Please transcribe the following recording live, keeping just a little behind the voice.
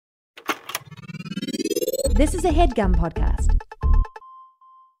This is a HeadGum podcast.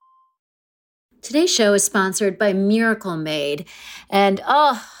 Today's show is sponsored by Miracle Made. And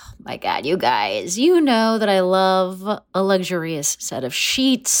oh my God, you guys, you know that I love a luxurious set of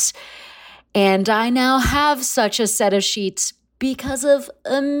sheets. And I now have such a set of sheets because of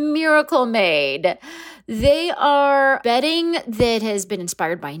a Miracle Made. They are bedding that has been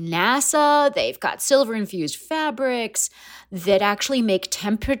inspired by NASA. They've got silver-infused fabrics that actually make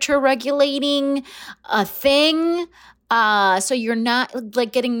temperature regulating a thing. So you're not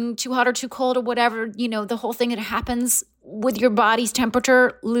like getting too hot or too cold or whatever, you know, the whole thing that happens with your body's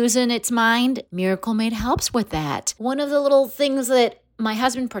temperature losing its mind. Miracle Made helps with that. One of the little things that my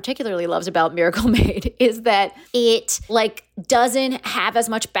husband particularly loves about Miracle Made is that it doesn't have as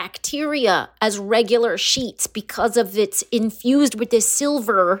much bacteria as regular sheets because of it's infused with this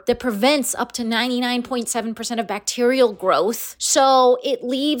silver that prevents up to 99.7% of bacterial growth. So it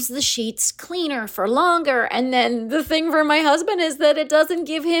leaves the sheets cleaner for longer. And then the thing for my husband is that it doesn't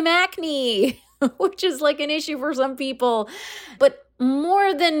give him acne, which is like an issue for some people. But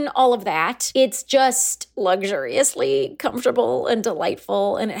more than all of that, it's just luxuriously comfortable and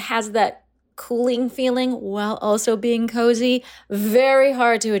delightful, and it has that cooling feeling while also being cozy. Very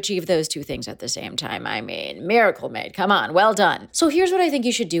hard to achieve those two things at the same time. I mean, Miracle Made, come on, well done. So here's what I think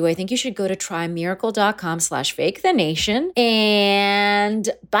you should do. I think you should go to trymiracle.com/fakethenation and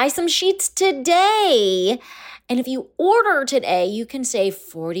buy some sheets today. And if you order today, you can save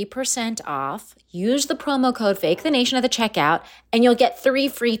 40% off. Use the promo code FAKETHENATION at the checkout, and you'll get 3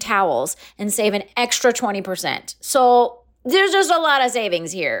 free towels and save an extra 20%. So there's just a lot of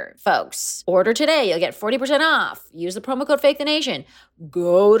savings here, folks. Order today. You'll get 40% off. Use the promo code FAKETHENATION.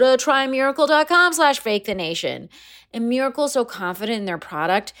 Go to trymiracle.com/FakeTheNation. And Miracle's so confident in their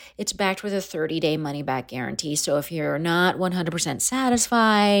product, it's backed with a 30-day money-back guarantee. So if you're not 100%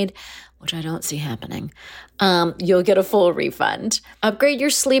 satisfied, which I don't see happening, you'll get a full refund. Upgrade your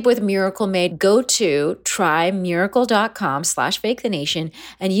sleep with Miracle Made. Go to trymiracle.com/FakeTheNation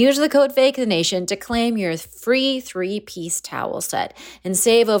and use the code FakeTheNation to claim your free 3-piece towel set and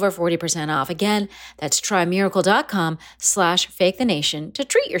save over 40% off. Again, that's trymiracle.com/FakeTheNation to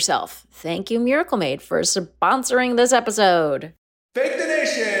treat yourself. Thank you, Miracle Made, for sponsoring this episode. Fake the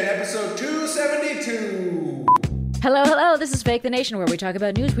Nation, episode 272. Hello, this is Fake the Nation, where we talk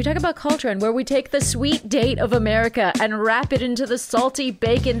about news, we talk about culture, and where we take the sweet date of America and wrap it into the salty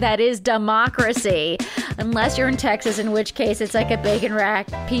bacon that is democracy. Unless you're in Texas, in which case it's like a bacon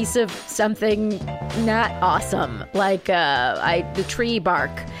wrapped piece of something not awesome, like the tree bark.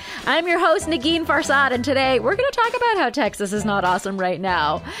 I'm your host, Negin Farsad, and today we're going to talk about how Texas is not awesome right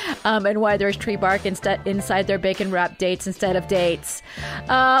now, and why there's tree bark inside their bacon wrapped dates instead of dates.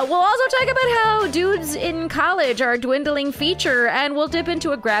 We'll also talk about how dudes in college are dwindling feature, and we'll dip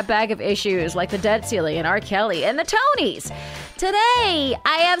into a grab bag of issues like the debt ceiling and R. Kelly and the Tonys. Today,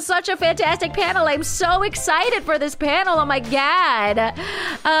 I have such a fantastic panel. I'm so excited for this panel. Oh my God.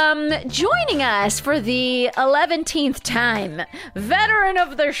 Joining us for the 11th time, veteran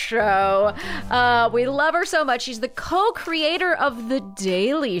of the show. We love her so much. She's the co-creator of The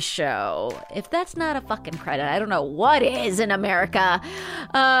Daily Show. If that's not a fucking credit, I don't know what is in America.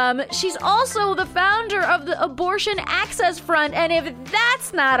 She's also the founder of the Abortion Access Front. And if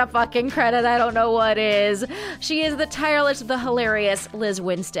that's not a fucking credit, I don't know what is. She is the tireless, the hilarious Lizz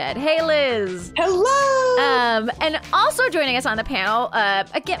Winstead. Hey, Liz. Hello. And also joining us on the panel,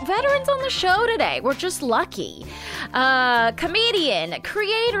 again, veterans on the show today. We're just lucky. Comedian,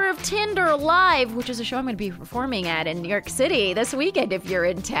 creator of Tinder Live, which is a show I'm going to be performing at in New York City this weekend if you're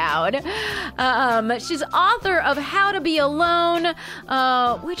in town. She's author of How to Be Alone,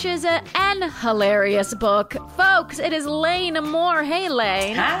 which is an hilarious book. Folks, it is Lane Moore. Hey,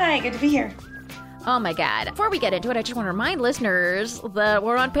 Lane. Hi, good to be here. Oh my God. Before we get into it, I just want to remind listeners that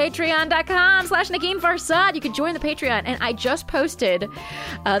we're on patreon.com/Negin Farsad. You can join the Patreon. And I just posted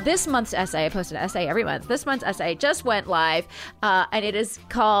this month's essay. I post an essay every month. This month's essay just went live. And it is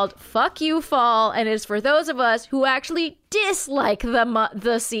called Fuck You Fall. And it is for those of us who actually dislike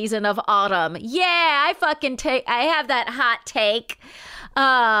the season of autumn. Yeah, I have that hot take.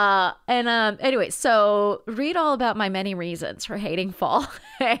 Anyway, so read all about my many reasons for hating fall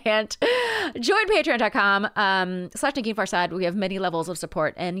and join patreon.com/Negin Farsad. We have many levels of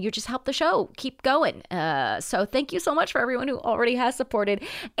support and you just help the show keep going. So thank you so much for everyone who already has supported.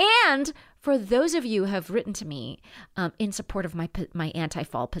 And for those of you who have written to me in support of my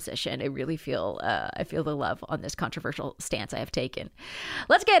anti-fall position, I really feel I feel the love on this controversial stance I have taken.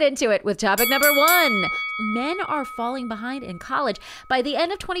 Let's get into it with topic number 1. Men are falling behind in college. By the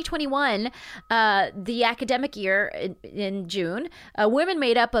end of 2021, the academic year in June, women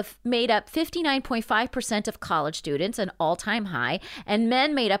made up 59.5% of college students, an all-time high, and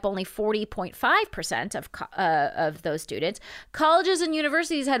men made up only 40.5% of those students. Colleges and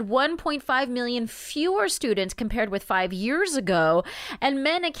universities had 1.5 million fewer students compared with 5 years ago, and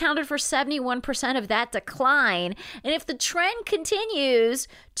men accounted for 71% of that decline. And if the trend continues,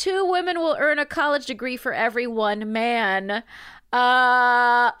 2 women will earn a college degree for every 1 man.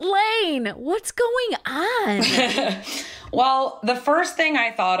 Lane, what's going on? Well, the first thing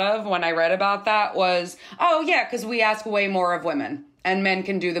I thought of when I read about that was, oh yeah, because we ask way more of women. And men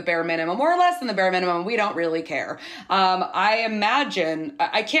can do the bare minimum or less than the bare minimum. We don't really care. I imagine,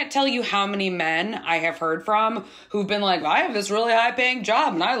 I can't tell you how many men I have heard from who've been like, I have this really high paying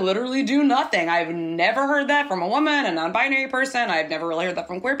job and I literally do nothing. I've never heard that from a woman, a non-binary person. I've never really heard that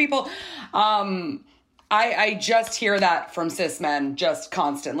from queer people. I just hear that from cis men just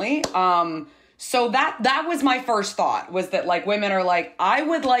constantly. So that was my first thought, was that like women are like, I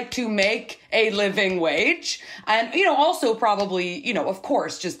would like to make a living wage. And, also probably, of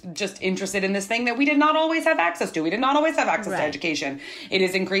course, just interested in this thing that we did not always have access to. We did not always have access to education. It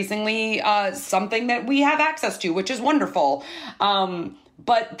is increasingly something that we have access to, which is wonderful.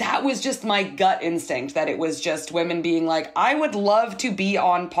 But that was just my gut instinct, that it was just women being like, I would love to be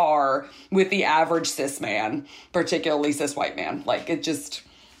on par with the average cis man, particularly cis white man. Like it just...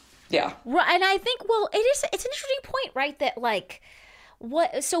 Yeah. And I think, well, it's an interesting point, right? That like,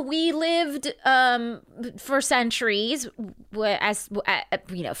 so we lived for centuries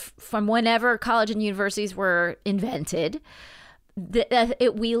from whenever college and universities were invented.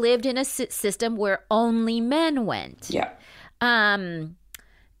 We lived in a system where only men went. Yeah. And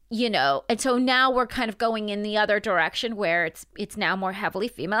so now we're kind of going in the other direction where it's now more heavily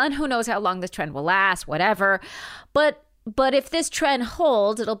female, and who knows how long this trend will last, whatever. But if this trend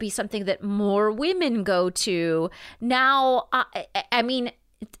holds, it'll be something that more women go to. Now, I mean,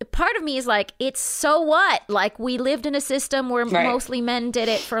 part of me is like, it's so what? Like, we lived in a system where mostly men did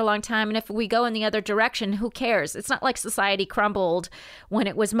it for a long time. And if we go in the other direction, who cares? It's not like society crumbled when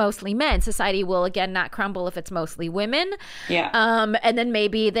it was mostly men. Society will, again, not crumble if it's mostly women. Yeah. And then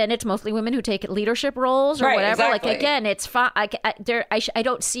maybe it's mostly women who take leadership roles or whatever. Exactly. Like, again, it's fine. I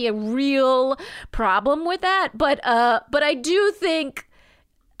don't see a real problem with that. But I do think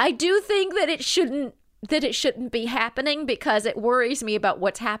that it shouldn't be happening, because it worries me about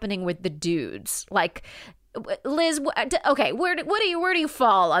what's happening with the dudes. Like, Liz, okay, where do you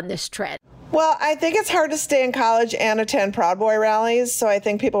fall on this trend? Well, I think it's hard to stay in college and attend Proud Boy rallies, so I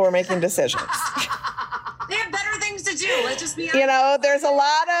think people were making decisions. They have better things to do. Let's just be honest. There's a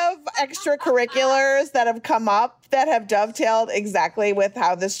lot of extracurriculars that have come up that have dovetailed exactly with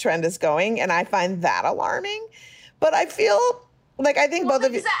how this trend is going, and I find that alarming. But I feel like, I think both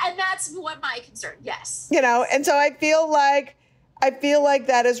of you, and that's what my concern. Yes. And so I feel like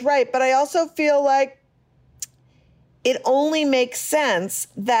that is right. But I also feel like it only makes sense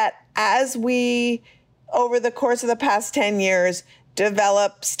that as we, over the course of the past 10 years,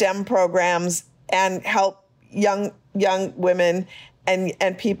 develop STEM programs and help young women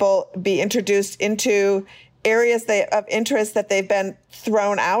and people be introduced into areas of interest that they've been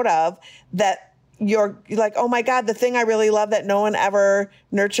thrown out of, that you're like, oh my God, the thing I really love that no one ever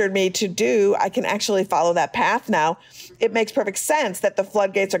nurtured me to do, I can actually follow that path now. It makes perfect sense that the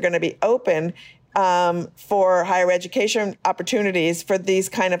floodgates are going to be open for higher education opportunities for these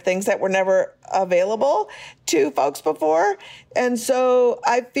kind of things that were never available to folks before. And so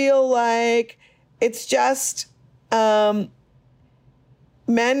I feel like it's just, men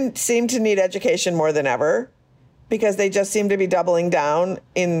seem to need education more than ever, because they just seem to be doubling down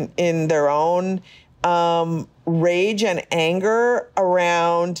in their own rage and anger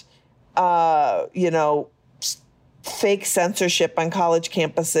around, fake censorship on college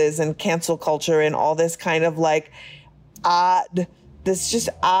campuses and cancel culture and all this kind of like odd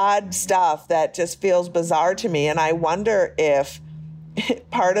stuff that just feels bizarre to me. And I wonder if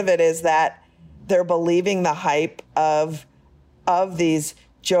part of it is that they're believing the hype of these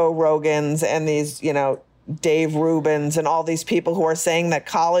Joe Rogans and these, Dave Rubins and all these people who are saying that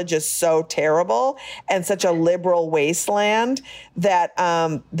college is so terrible and such a liberal wasteland that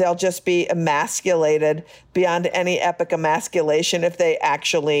they'll just be emasculated beyond any epic emasculation if they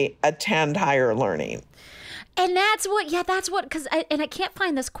actually attend higher learning. And that's what, because I can't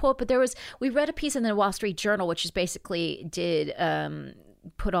find this quote, but we read a piece in the Wall Street Journal, which is basically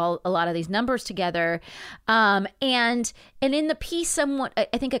put a lot of these numbers together. And in the piece, someone,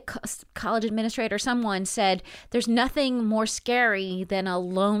 I think a college administrator, someone said, there's nothing more scary than a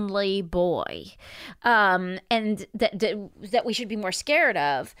lonely boy, and that we should be more scared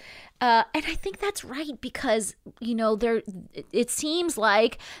of. And I think that's right, because, it seems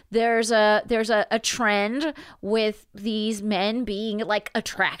like there's a trend with these men being like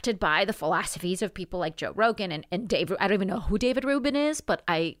attracted by the philosophies of people like Joe Rogan and David. I don't even know who David Rubin is, but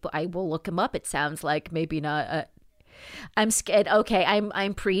I will look him up. It sounds like maybe not. I'm scared. Okay,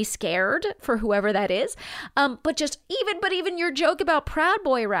 I'm pre-scared for whoever that is. But even your joke about Proud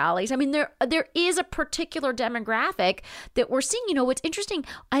Boy rallies. I mean, there is a particular demographic that we're seeing. What's interesting,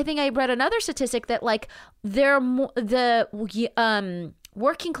 I think I read another statistic that like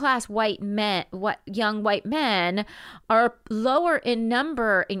working class young white men are lower in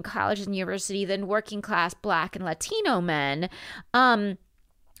number in colleges and university than working class Black and Latino men.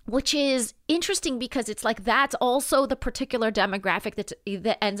 Which is interesting, because it's like that's also the particular demographic that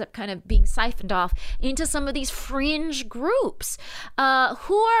ends up kind of being siphoned off into some of these fringe groups who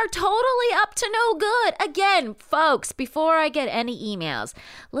are totally up to no good. Again, folks, before I get any emails,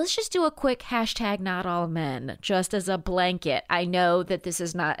 let's just do a quick hashtag not all men, just as a blanket. I know that this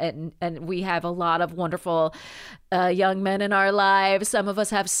is not, and we have a lot of wonderful young men in our lives. Some of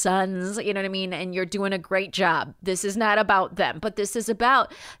us have sons, you know what I mean? And you're doing a great job. This is not about them, but this is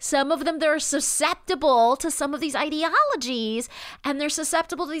about some of them. They're susceptible to some of these ideologies, and they're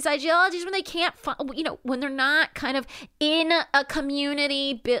susceptible to these ideologies when they can't, when they're not kind of in a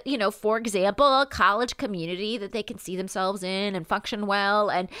community, for example, a college community that they can see themselves in and function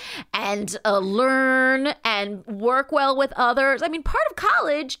well and learn and work well with others. I mean, part of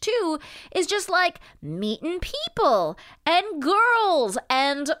college too is just like meeting people and girls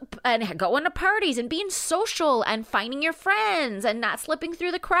and going to parties and being social and finding your friends and not slipping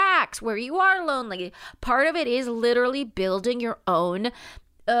through the cracks where you are lonely. Part of it is literally building your own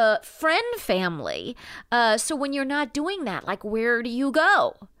friend family. So when you're not doing that, like, where do you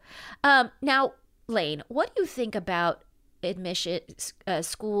go? Now, Lane, what do you think about admission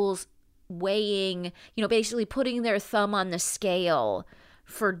schools weighing, basically putting their thumb on the scale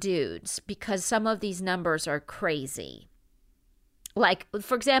for dudes, because some of these numbers are crazy? Like,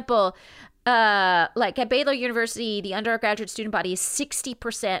 for example, like at Baylor University, the undergraduate student body is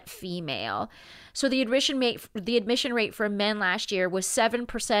 60% female. So the admission rate for men last year was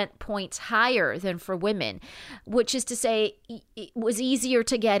 7% points higher than for women, which is to say it was easier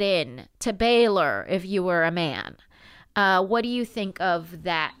to get in to Baylor if you were a man. What do you think of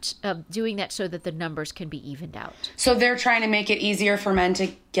that, of doing that so that the numbers can be evened out? So they're trying to make it easier for men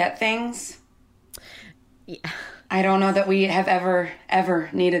to get things? Yeah. I don't know that we have ever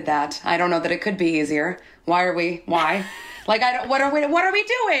needed that. I don't know that it could be easier. Why? Like, what are we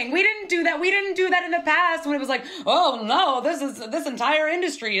doing? We didn't do that. We didn't do that in the past when it was like, oh no, this entire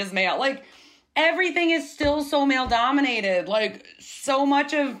industry is male. Like, everything is still so male dominated. Like, so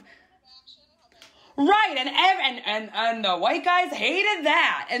much of, right. And the white guys hated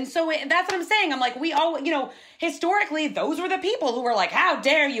that. And so that's what I'm saying. I'm like, we all, historically, those were the people who were like, how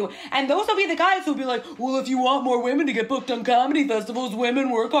dare you? And those will be the guys who'll be like, well, if you want more women to get booked on comedy festivals, women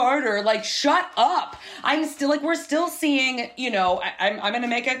work harder. Like, shut up. I'm still like, we're still seeing, I'm going to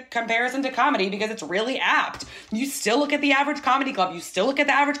make a comparison to comedy because it's really apt. You still look at the average comedy club.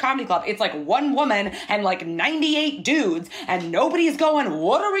 It's like one woman and like 98 dudes, and nobody's going,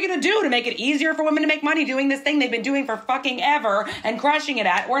 what are we going to do to make it easier for women to make money doing this thing they've been doing for fucking ever and crushing it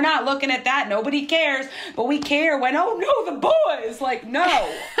at? We're not looking at that. Nobody cares, but we care when, oh no, the boys, like,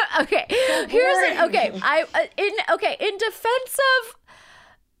 no. Okay, in defense of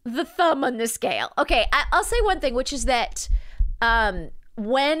the thumb on the scale, I'll say one thing, which is that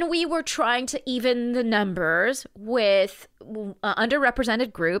when we were trying to even the numbers with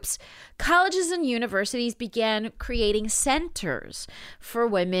underrepresented groups, colleges and universities began creating centers for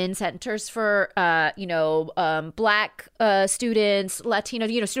women, centers for, Black students,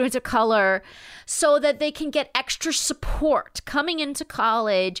 Latino, students of color, so that they can get extra support coming into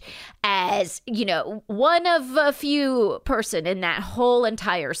college as, one of a few person in that whole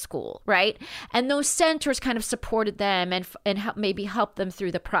entire school, right? And those centers kind of supported them and maybe helped them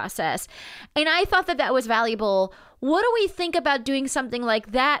through the process. And I thought that was valuable. What do we think about doing something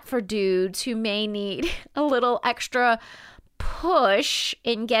like that for dudes who may need a little extra push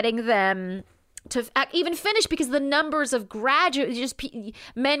in getting them to even finish, because the numbers of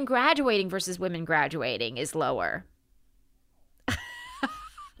men graduating versus women graduating is lower?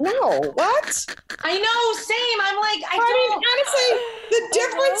 No, what? I know, same. I'm like, honestly, the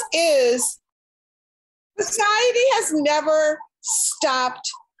difference is society has never stopped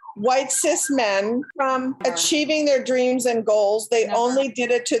white cis men from achieving their dreams and goals. They only did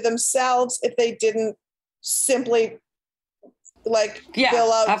it to themselves if they didn't simply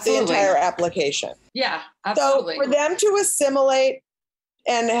fill out the entire application. Yeah, absolutely. So for them to assimilate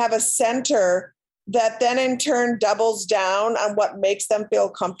and have a center that then in turn doubles down on what makes them feel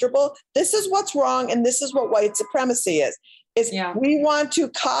comfortable, this is what's wrong, and this is what white supremacy is. We want to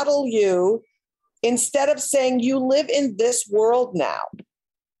coddle you instead of saying you live in this world now.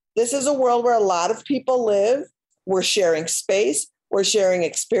 This is a world where a lot of people live. We're sharing space. We're sharing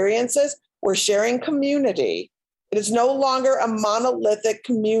experiences. We're sharing community. It is no longer a monolithic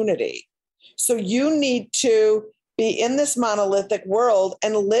community. So you need to be in this monolithic world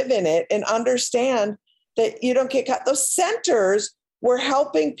and live in it and understand that you don't get caught. Those centers were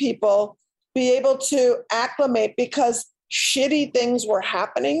helping people be able to acclimate because shitty things were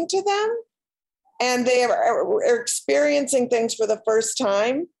happening to them. And they are experiencing things for the first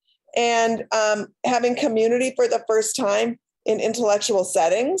time and having community for the first time in intellectual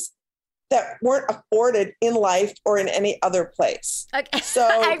settings that weren't afforded in life or in any other place. Okay. So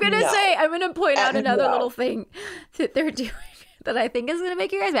I'm going to point out another little thing that they're doing that I think is going to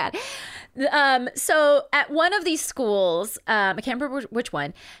make you guys mad. So at one of these schools, I can't remember which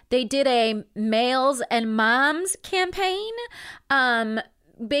one, they did a males and moms campaign,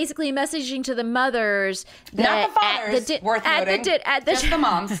 basically messaging to the mothers that not the fathers, worth noting. Just the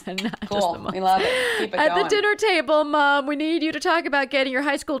moms. Cool. We love it. Keep it at going. the dinner table, Mom, we need you to talk about getting your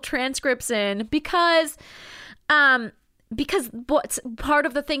high school transcripts in because what's part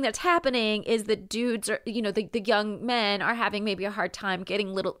of the thing that's happening is that dudes are, the young men are having maybe a hard time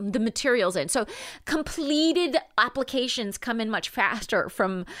getting the materials in. So completed applications come in much faster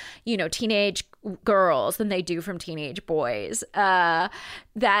from, teenage girls than they do from teenage boys.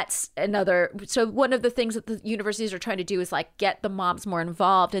 That's another. So one of the things that the universities are trying to do is get the moms more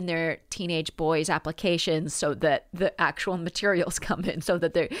involved in their teenage boys' applications so that the actual materials come in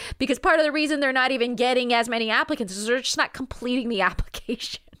because part of the reason they're not even getting as many applicants is they're just not completing the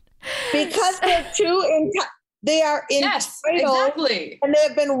application. Because they're they are entitled. Yes, exactly. And they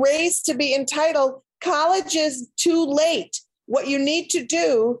have been raised to be entitled. College is too late. What you need to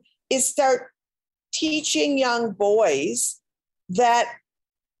do is start teaching young boys that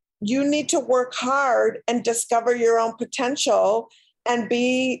you need to work hard and discover your own potential and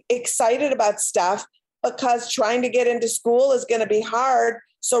be excited about stuff because trying to get into school is going to be hard.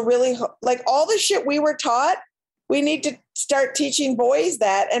 So really, all the shit we were taught, we need to start teaching boys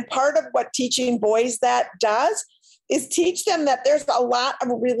that. And part of what teaching boys that does is teach them that there's a lot of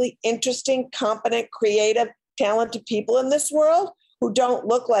really interesting, competent, creative, talented people in this world who don't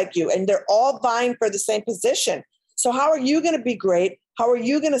look like you, and they're all vying for the same position. So how are you going to be great? How are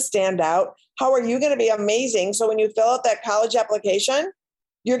you going to stand out? How are you going to be amazing? So when you fill out that college application,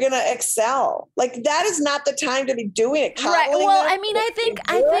 you're going to excel. That is not the time to be doing it. Right. Well, I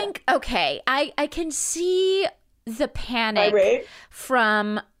think, okay, I can see the panic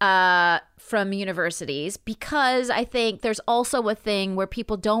from universities because I think there's also a thing where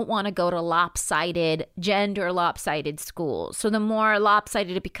people don't want to go to gender lopsided schools. So the more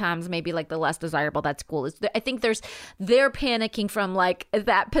lopsided it becomes, maybe the less desirable that school is. I think they're panicking from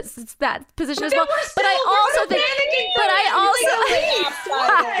that position as well. But I also think,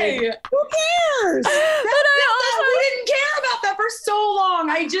 who cares? We didn't care about that for so long.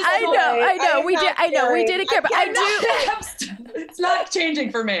 I know. We didn't care, but I do. It's not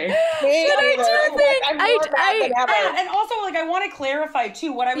changing for me. I do think and also I want to clarify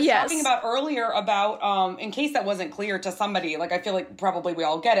too what I was talking about earlier about in case that wasn't clear to somebody. I feel like probably we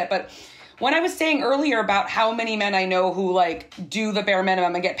all get it, but when I was saying earlier about how many men I know who do the bare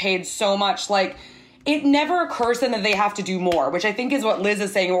minimum and get paid so much, it never occurs to them that they have to do more, which I think is what Liz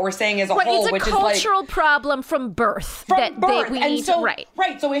is saying, what we're saying as a whole. It's a cultural problem from birth. Right.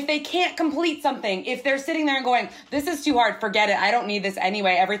 So if they can't complete something, if they're sitting there and going, this is too hard, forget it, I don't need this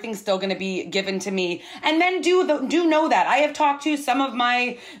anyway, everything's still going to be given to me. And then do know that. I have talked to some of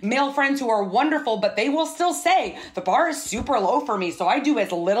my male friends who are wonderful, but they will still say, the bar is super low for me, so I do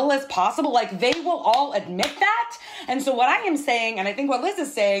as little as possible. They will all admit that. And so what I am saying, and I think what Liz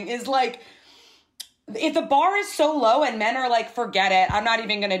is saying, is if the bar is so low and men are forget it, I'm not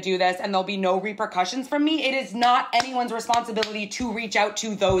even going to do this and there'll be no repercussions from me, it is not anyone's responsibility to reach out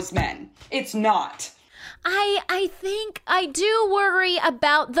to those men. It's not. I think I do worry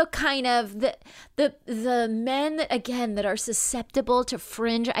about the kind of the men that, again, that are susceptible to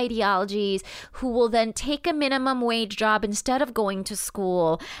fringe ideologies, who will then take a minimum wage job instead of going to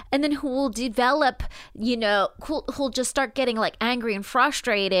school, and then who will develop, who'll just start getting like angry and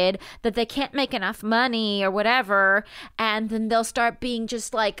frustrated that they can't make enough money or whatever, and then they'll start being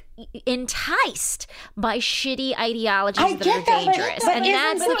just like enticed by shitty ideologies that are dangerous. And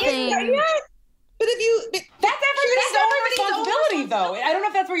that's the thing. But that's everybody's own responsibility, though. I don't know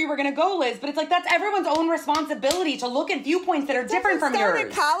if that's where you were going to go, Liz, but it's like that's everyone's own responsibility to look at viewpoints that are different from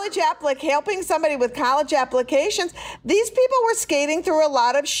yours. Helping somebody with college applications. These people were skating through a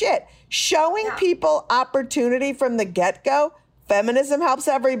lot of shit. Showing people opportunity from the get-go. Feminism helps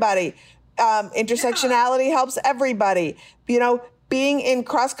everybody. Intersectionality helps everybody. Being in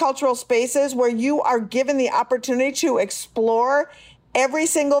cross-cultural spaces where you are given the opportunity to explore every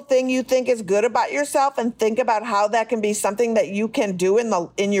single thing you think is good about yourself and think about how that can be something that you can do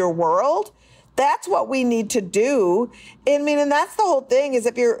in your world. That's what we need to do. And that's the whole thing is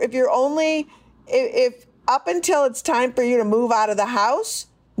if up until it's time for you to move out of the house,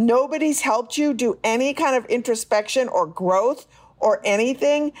 nobody's helped you do any kind of introspection or growth or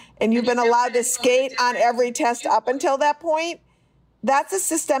anything, and you've been allowed to skate on every test up until that point, that's a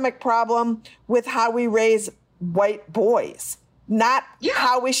systemic problem with how we raise white boys. Not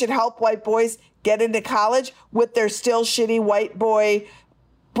how we should help white boys get into college with their still shitty white boy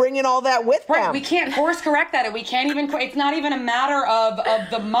bringing all that with them. Right, we can't course correct that, and we can't even, it's not even a matter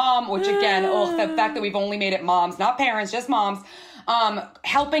of the mom, which again, the fact that we've only made it moms, not parents, just moms,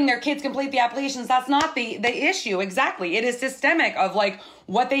 helping their kids complete the applications, that's not the issue. Exactly. It is systemic of like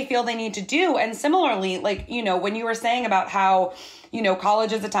what they feel they need to do. And similarly, like, when you were saying about how,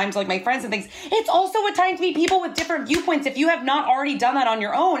 college is a time to like make friends and things, it's also a time to meet people with different viewpoints if you have not already done that on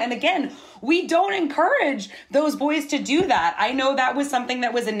your own. And again, we don't encourage those boys to do that. I know that was something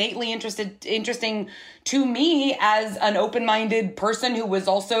that was innately interesting to me as an open-minded person who was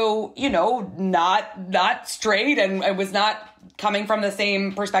also, not straight and was not coming from the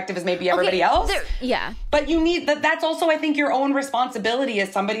same perspective as maybe everybody else. Yeah. But you need that's also, I think, your own responsibility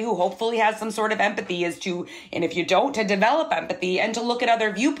as somebody who hopefully has some sort of empathy and if you don't, to develop empathy and to look at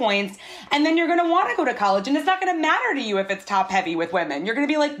other viewpoints. And then you're going to want to go to college, and it's not going to matter to you if it's top heavy with women. You're going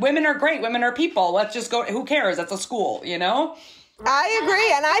to be like, women are great. Women are people. Let's just go. Who cares? That's a school, I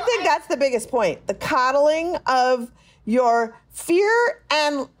agree. And I think that's the biggest point. The coddling of your fear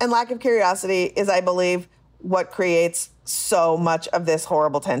and lack of curiosity is, I believe, what creates so much of this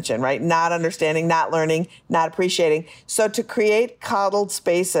horrible tension, right? Not understanding, not learning, not appreciating. So to create coddled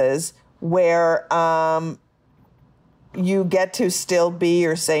spaces where you get to still be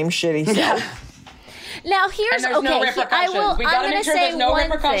your same shitty self. Now here's no repercussions. We got to make sure there's no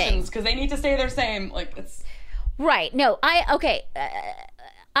repercussions because they need to stay the same. Like it's right. No, I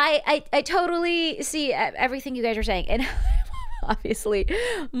totally see everything you guys are saying, and obviously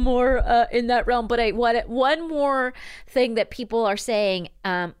more in that realm. But one more thing that people are saying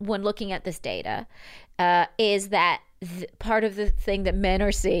when looking at this data is that part of the thing that men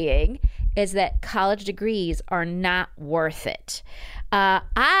are seeing is that college degrees are not worth it.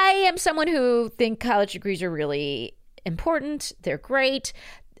 I am someone who think college degrees are really important. They're great.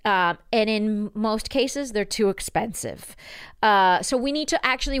 And in most cases, they're too expensive. So we need to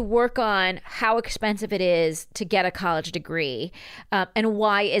actually work on how expensive it is to get a college degree. And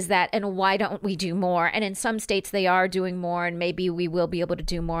why is that? And why don't we do more? And in some states, they are doing more, and maybe we will be able to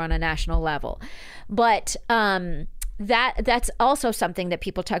do more on a national level. But that's also something that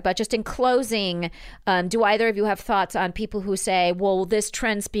people talk about. Just in closing, do either of you have thoughts on people who say, well, this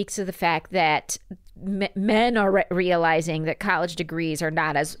trend speaks to the fact that men are realizing that college degrees are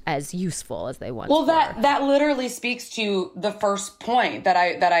not as useful as they once were? Well, that literally speaks to the first point that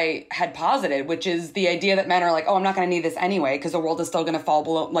I had posited, which is the idea that men are like, oh, I'm not going to need this anyway because the world is still going to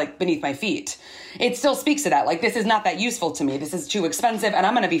fall beneath my feet. It still speaks to that. Like, this is not that useful to me. This is too expensive, and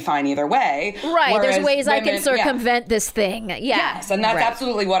I'm going to be fine either way. Right. Whereas there's ways women, I can circumvent this thing. Yeah. Yes, and that's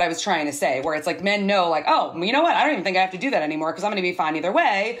absolutely what I was trying to say, where it's like men know, like, oh, you know what? I don't even think I have to do that anymore because I'm going to be fine either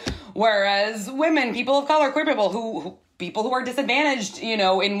way. Whereas women, people of color, queer people who are disadvantaged,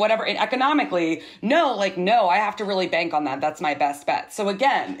 in whatever, economically, no, I have to really bank on that. That's my best bet. So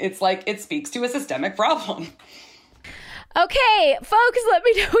again, it's like, it speaks to a systemic problem. Okay, folks, let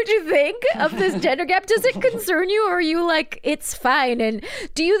me know what you think of this gender gap. Does it concern you, or are you like, it's fine? And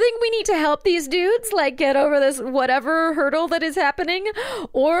do you think we need to help these dudes like get over this whatever hurdle that is happening?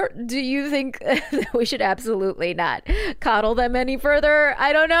 Or do you think that we should absolutely not coddle them any further?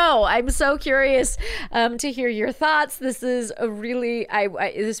 I don't know. I'm so curious to hear your thoughts. This is a really,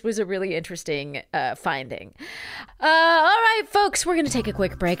 this was a really interesting finding. All right, folks, we're going to take a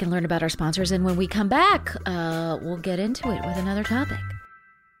quick break and learn about our sponsors. And when we come back, we'll get into it with another topic.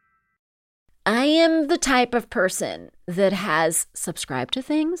 I am the type of person that has subscribed to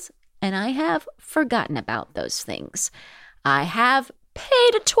things and I have forgotten about those things. I have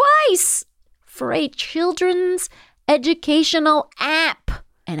paid twice for a children's educational app,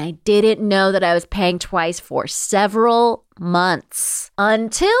 and I didn't know that I was paying twice for several months.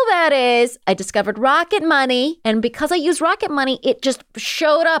 Until that is, I discovered Rocket Money. And because I use Rocket Money, it just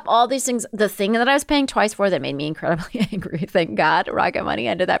showed up all these things. The thing that I was paying twice for that made me incredibly angry. Thank God Rocket Money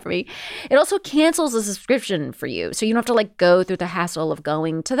ended that for me. It also cancels the subscription for you. So you don't have to like go through the hassle of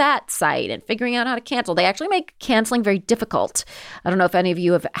going to that site and figuring out how to cancel. They actually make canceling very difficult. I don't know if any of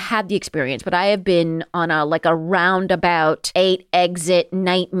you have had the experience, but I have been on a roundabout 8-exit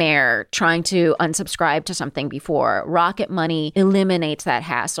nightmare trying to unsubscribe to something before. Rocket Money eliminates that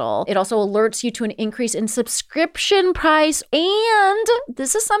hassle. It also alerts you to an increase in subscription price. And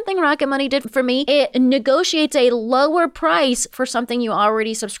this is something Rocket Money did for me. It negotiates a lower price for something you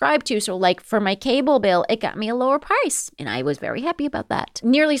already subscribe to. So like for my cable bill, it got me a lower price. And I was very happy about that.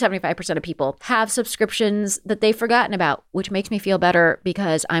 Nearly 75% of people have subscriptions that they've forgotten about, which makes me feel better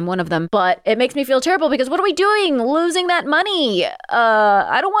because I'm one of them. But it makes me feel terrible because what are we doing? Losing that money.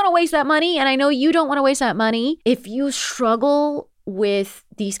 I don't want to waste that money. And I know you don't want to waste that money. If you struggle with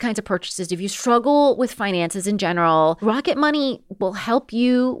these kinds of purchases, if you struggle with finances in general, Rocket Money will help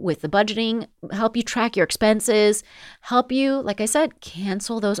you with the budgeting, help you track your expenses, help you, like I said,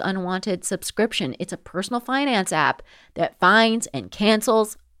 cancel those unwanted subscriptions. It's a personal finance app that finds and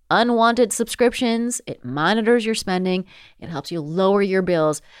cancels unwanted subscriptions. It monitors your spending. It helps you lower your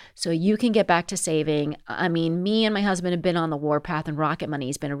bills so you can get back to saving. I mean, me and my husband have been on the warpath, and Rocket Money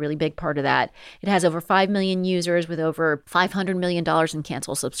has been a really big part of that. It has over 5 million users with over $500 million in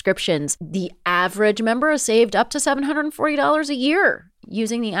canceled subscriptions. The average member has saved up to $740 a year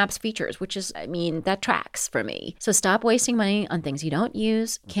using the app's features, which is, I mean, that tracks for me. So stop wasting money on things you don't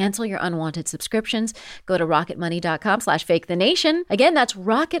use. Cancel your unwanted subscriptions. Go to rocketmoney.com/fakethenation. Again, that's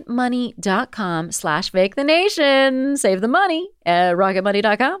rocketmoney.com/fakethenation. Save the money at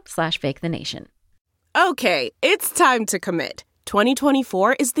rocketmoney.com/fakethenation. Okay, it's time to commit.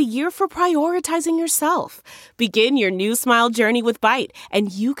 2024 is the year for prioritizing yourself. Begin your new smile journey with Byte,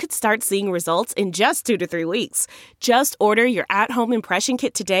 and you could start seeing results in just 2 to 3 weeks. Just order your at-home impression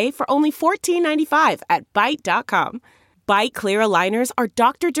kit today for only $14.95 at Byte.com. Byte clear aligners are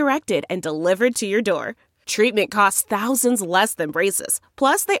doctor-directed and delivered to your door. Treatment costs thousands less than braces.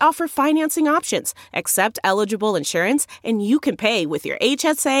 Plus, they offer financing options, accept eligible insurance, and you can pay with your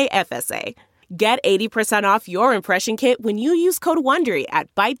HSA FSA. Get 80% off your impression kit when you use code WONDERY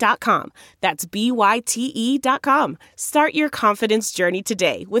at Byte.com. That's BYTE.com. Start your confidence journey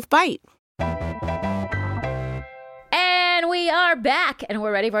today with Byte. And we are back, and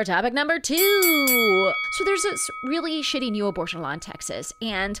we're ready for topic number 2. So there's this really shitty new abortion law in Texas.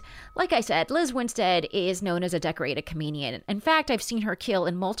 And like I said, Lizz Winstead is known as a decorated comedian. In fact, I've seen her kill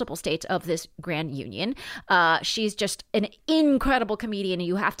in multiple states of this grand union. She's just an incredible comedian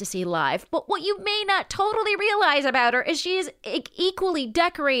you have to see live. But what you may not totally realize about her is she is an equally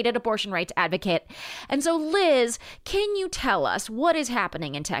decorated abortion rights advocate. And so, Lizz, can you tell us what is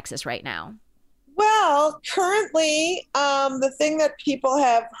happening in Texas right now? Well, currently, the thing that people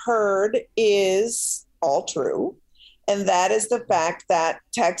have heard is all true. And that is the fact that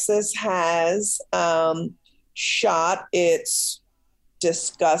Texas has shot its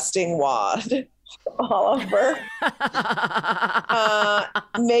disgusting wad all over,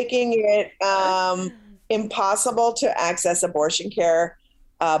 making it impossible to access abortion care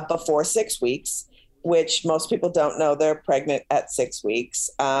before 6 weeks, which most people don't know they're pregnant at 6 weeks.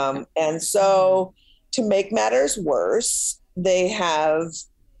 And so to make matters worse, they have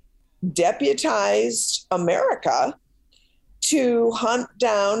deputized America to hunt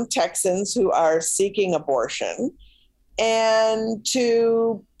down Texans who are seeking abortion and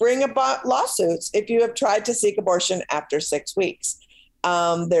to bring about lawsuits if you have tried to seek abortion after 6 weeks.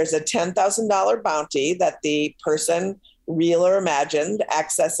 There's a $10,000 bounty that the person, real or imagined,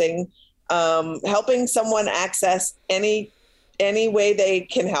 accessing helping someone access any way they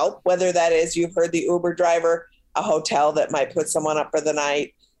can help, whether that is, you've heard the Uber driver, a hotel that might put someone up for the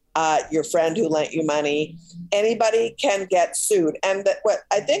night, your friend who lent you money. Anybody can get sued. And what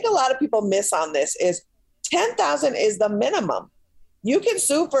I think a lot of people miss on this is $10,000 is the minimum. You can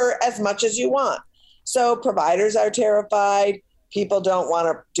sue for as much as you want. So providers are terrified. People don't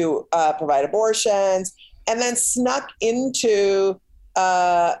want to provide abortions. And then snuck into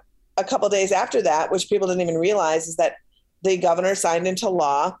a couple of days after that, which people didn't even realize, is that the governor signed into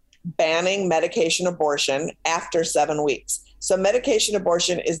law banning medication abortion after 7 weeks. So medication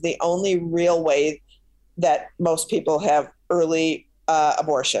abortion is the only real way that most people have early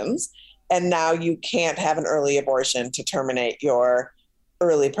abortions. And now you can't have an early abortion to terminate your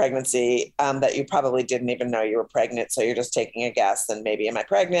early pregnancy that you probably didn't even know you were pregnant. So you're just taking a guess and maybe, am I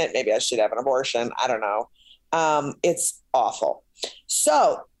pregnant? Maybe I should have an abortion. I don't know. It's awful.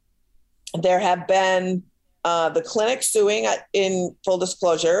 So there have been the clinic suing. In full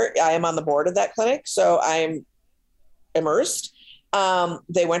disclosure, I am on the board of that clinic, so I'm immersed.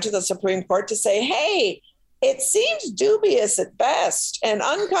 They went to the Supreme Court to say, hey, it seems dubious at best and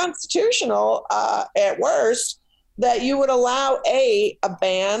unconstitutional at worst that you would allow a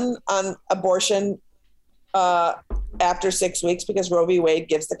ban on abortion after 6 weeks, because Roe v. Wade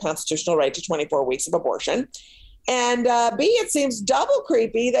gives the constitutional right to 24 weeks of abortion. And B, it seems double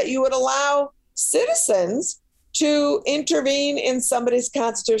creepy that you would allow citizens to intervene in somebody's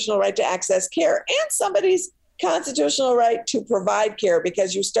constitutional right to access care and somebody's constitutional right to provide care,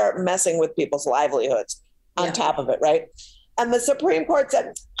 because you start messing with people's livelihoods on top of it, right? And the Supreme Court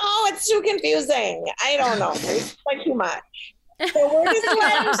said, oh, it's too confusing. I don't know. It's like too much. So we're just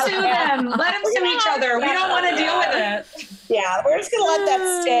let them sue them. Let them sue each other. We don't want to deal with it. Yeah, we're just going to let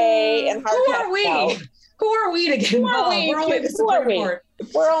that stay. And who are we? Who are we to get involved? We're only the Supreme Court.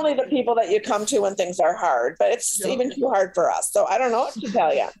 We're only the people that you come to when things are hard, but it's even too hard for us. So I don't know what to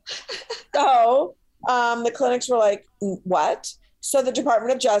tell you. So the clinics were like, what? So the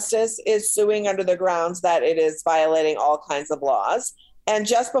Department of Justice is suing under the grounds that it is violating all kinds of laws. And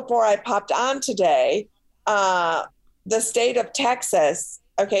just before I popped on today, the state of Texas,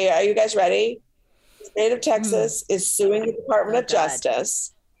 okay, are you guys ready? The state of Texas is suing the Department of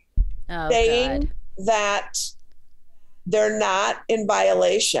Justice, saying that they're not in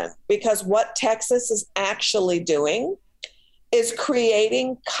violation, because what Texas is actually doing is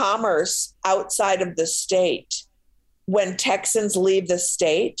creating commerce outside of the state when Texans leave the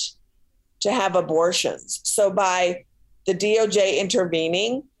state to have abortions. So by the DOJ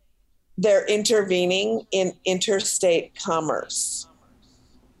intervening, they're intervening in interstate commerce.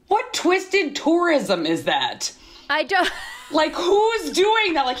 What twisted tourism is that? I don't... Like, who's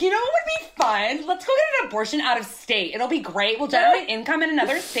doing that? Like, you know what would be fun? Let's go get an abortion out of state. It'll be great. We'll generate income in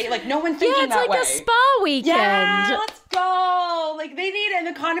another state. Like, no one's thinking that way. Yeah, it's like a spa weekend. Yeah, let's go. Like, they need an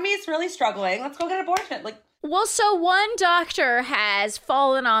economy is really struggling. Let's go get an abortion. Like, well, so one doctor has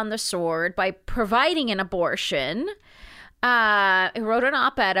fallen on the sword by providing an abortion. He wrote an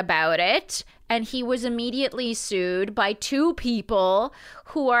op-ed about it, and he was immediately sued by two people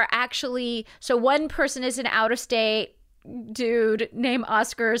who are actually... So one person is an out-of-state dude named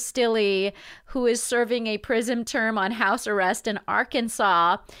Oscar Stilley, who is serving a prison term on house arrest in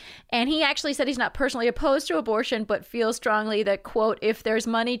Arkansas. And he actually said he's not personally opposed to abortion, but feels strongly that, quote, if there's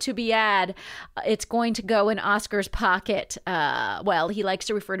money to be had, it's going to go in Oscar's pocket. Well, he likes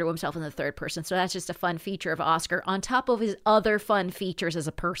to refer to himself in the third person. So that's just a fun feature of Oscar on top of his other fun features as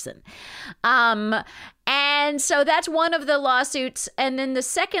a person. And so that's one of the lawsuits. And then the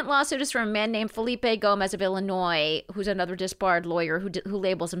second lawsuit is from a man named Felipe Gomez of Illinois, who's another disbarred lawyer who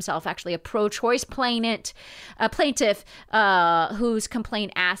labels himself actually a pro-choice plaintiff, whose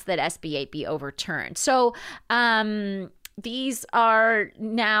complaint asked that SB 8 be overturned. So these are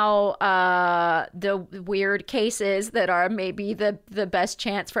now the weird cases that are maybe the best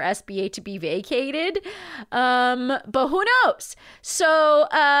chance for SB 8 to be vacated. But who knows? So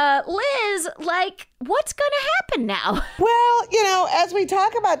Liz, like, what's going to happen now? Well, you know, as we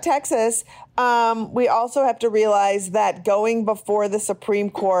talk about Texas, we also have to realize that going before the Supreme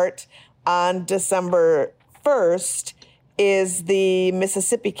Court on December 1st is the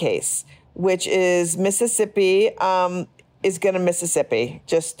Mississippi case, which is Mississippi is going to Mississippi.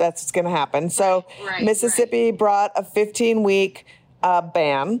 Just that's what's going to happen. So Mississippi brought a 15-week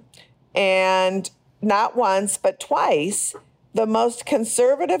ban, and not once but twice, the most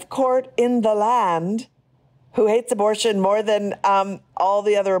conservative court in the land, who hates abortion more than all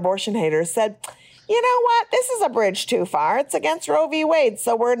the other abortion haters, said, you know what, this is a bridge too far. It's against Roe v. Wade,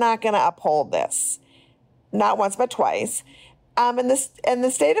 so we're not going to uphold this. Not once but twice. And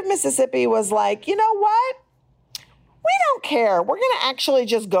the state of Mississippi was like, you know what? We don't care. We're going to actually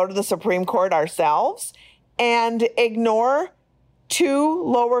just go to the Supreme Court ourselves and ignore 2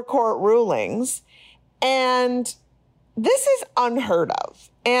 lower court rulings, and this is unheard of.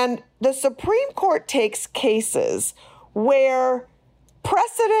 And the Supreme Court takes cases where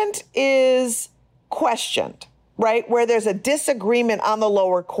precedent is questioned, right? Where there's a disagreement on the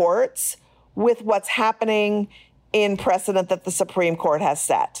lower courts with what's happening in precedent that the Supreme Court has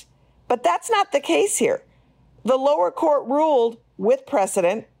set. But that's not the case here. The lower court ruled with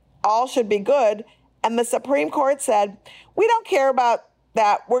precedent, all should be good. And the Supreme Court said, we don't care about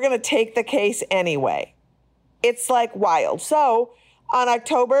that. We're going to take the case anyway. It's like wild. So on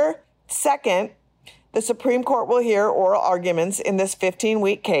October 2nd, the Supreme Court will hear oral arguments in this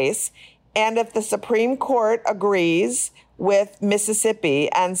 15-week case. And if the Supreme Court agrees with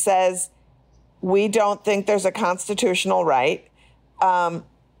Mississippi and says, we don't think there's a constitutional right to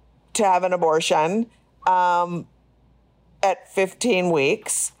have an abortion at 15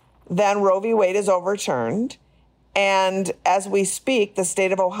 weeks, then Roe v. Wade is overturned. And as we speak, the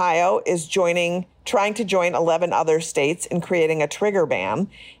state of Ohio is trying to join 11 other states in creating a trigger ban.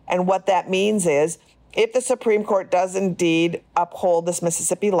 And what that means is if the Supreme Court does indeed uphold this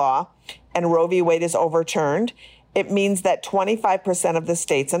Mississippi law and Roe v. Wade is overturned, it means that 25% of the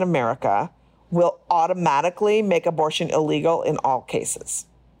states in America will automatically make abortion illegal in all cases.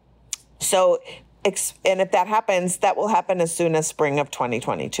 So, and if that happens, that will happen as soon as spring of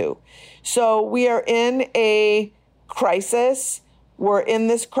 2022. So we are in a crisis. We're in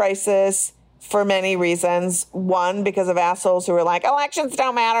this crisis for many reasons. 1, because of assholes who are like, elections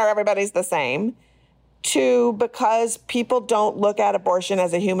don't matter, everybody's the same. 2, because people don't look at abortion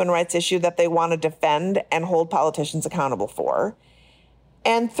as a human rights issue that they want to defend and hold politicians accountable for.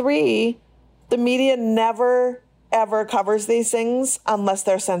 And 3, the media never, ever covers these things unless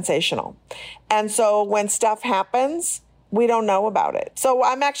they're sensational. And so when stuff happens, we don't know about it. So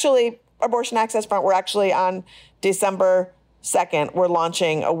Abortion Access Front, we're actually on December 2nd, we're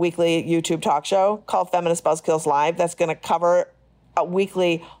launching a weekly YouTube talk show called Feminist Buzzkills Live that's going to cover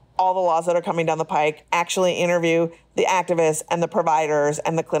weekly all the laws that are coming down the pike, actually interview the activists and the providers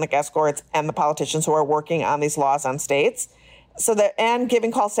and the clinic escorts and the politicians who are working on these laws on states. And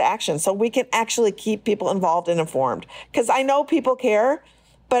giving calls to action so we can actually keep people involved and informed. Because I know people care,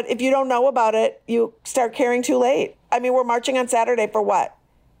 but if you don't know about it, you start caring too late. I mean, we're marching on Saturday for what?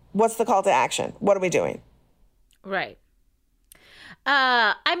 What's the call to action? What are we doing? Right.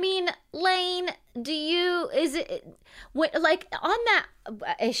 Lane, on that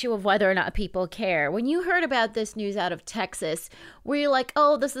issue of whether or not people care, when you heard about this news out of Texas, were you like,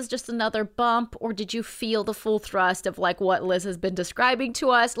 oh, this is just another bump? Or did you feel the full thrust of like what Liz has been describing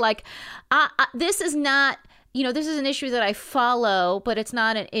to us? Like, this is not, this is an issue that I follow, but it's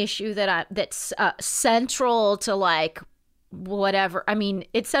not an issue that's central to like whatever. I mean,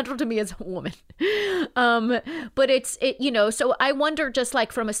 it's central to me as a woman. But so I wonder, just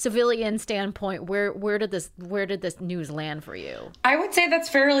like from a civilian standpoint, where did this news land for you? I would say that's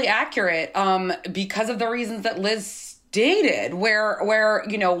fairly accurate, because of the reasons that Liz stated, where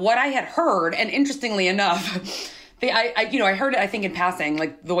what I had heard, and interestingly enough, I heard it, I think, in passing,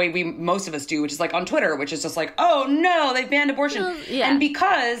 like the way most of us do, which is like on Twitter, which is just like, oh no, they've banned abortion. Yeah. And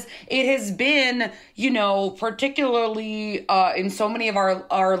because it has been, particularly in so many of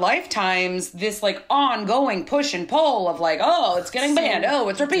our lifetimes, this like ongoing push and pull of like, oh, it's getting banned. Oh,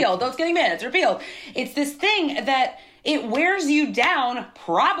 it's repealed. Oh, it's getting banned. It's repealed. It's this thing that it wears you down,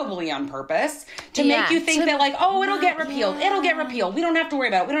 probably on purpose, to make you think that like, oh, it'll get repealed. It'll get repealed. We don't have to worry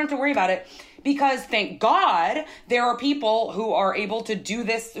about it. We don't have to worry about it. Because thank God there are people who are able to do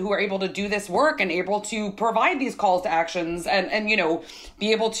this, work and able to provide these calls to actions and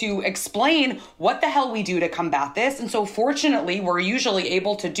be able to explain what the hell we do to combat this. And so fortunately, we're usually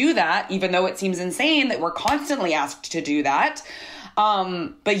able to do that, even though it seems insane that we're constantly asked to do that.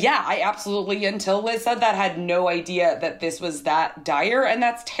 But yeah, I absolutely, until Liz said that, had no idea that this was that dire. And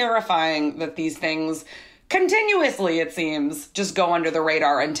that's terrifying that these things continuously, it seems, just go under the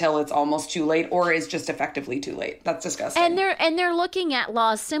radar until it's almost too late or is just effectively too late. That's disgusting. And they're looking at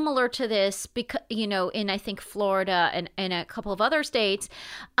laws similar to this, because in I think Florida and a couple of other states.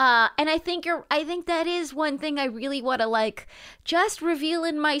 And I think that is one thing I really want to like just reveal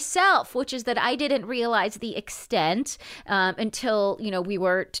in myself, which is that I didn't realize the extent until we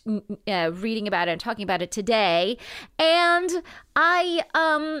were reading about it and talking about it today, and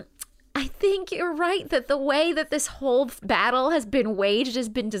I think you're right that the way that this whole battle has been waged has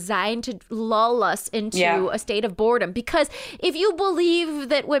been designed to lull us into a state of boredom. Because if you believe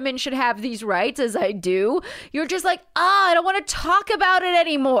that women should have these rights, as I do, you're just like, I don't want to talk about it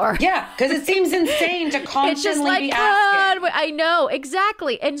anymore. Yeah, because it seems insane to constantly it's just like, be asking. I know,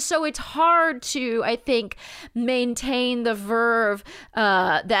 exactly. And so it's hard to, I think, maintain the verve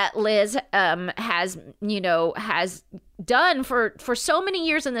that Liz has done for so many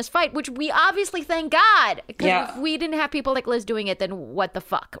years in this fight, which we obviously thank God, because if we didn't have people like Liz doing it, then what the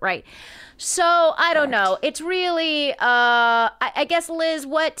fuck, right? So I don't know. It's really I guess, Liz,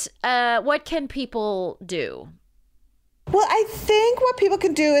 what can people do? Well, I think what people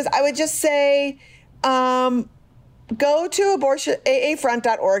can do is, I would just say, go to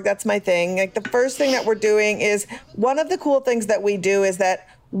aafront.org. That's my thing. Like, the first thing that we're doing is, one of the cool things that we do is that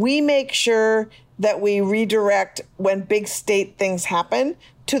we make sure that we redirect when big state things happen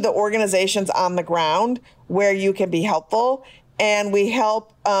to the organizations on the ground where you can be helpful. And we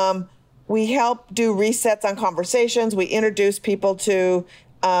help do resets on conversations. We introduce people to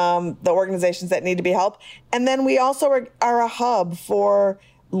the organizations that need to be helped. And then we also are a hub for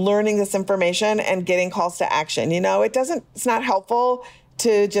learning this information and getting calls to action. It's not helpful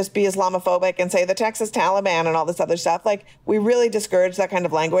to just be Islamophobic and say the Texas Taliban and all this other stuff. Like, we really discourage that kind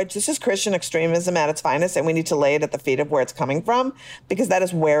of language. This is Christian extremism at its finest, and we need to lay it at the feet of where it's coming from, because that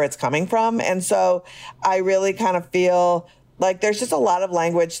is where it's coming from. And so I really kind of feel like there's just a lot of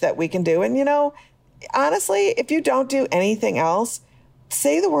language that we can do. And, honestly, if you don't do anything else,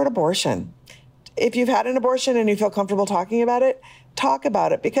 say the word abortion. If you've had an abortion and you feel comfortable talking about it, talk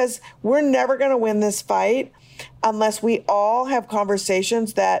about it, because we're never going to win this fight unless we all have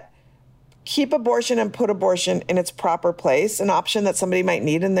conversations that keep abortion and put abortion in its proper place, an option that somebody might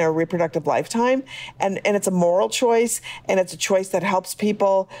need in their reproductive lifetime. And it's a moral choice, and it's a choice that helps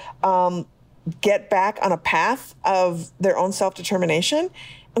people get back on a path of their own self-determination.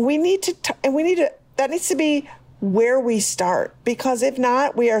 And that needs to be where we start, because if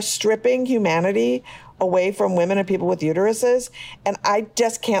not, we are stripping humanity away from women and people with uteruses. And I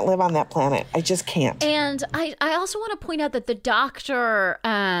just can't live on that planet. I just can't. And I also want to point out that the doctor,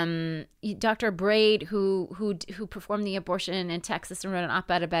 Dr. Braid, who performed the abortion in Texas and wrote an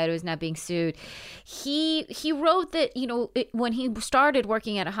op-ed about it, who is now being sued. He wrote that, when he started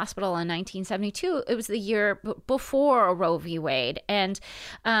working at a hospital in 1972, it was the year before Roe v. Wade. And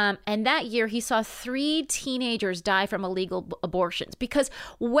that year he saw 3 teenagers die from illegal abortions. Because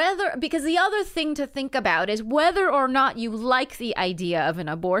the other thing to think about is, whether or not you like the idea of an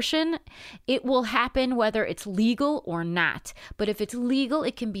abortion, it will happen whether it's legal or not. But if it's legal,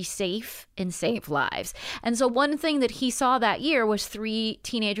 it can be safe and save lives. And so one thing that he saw that year was 3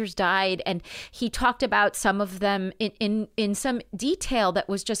 teenagers died, and he talked about some of them in some detail that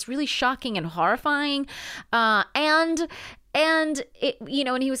was just really shocking and horrifying. And it,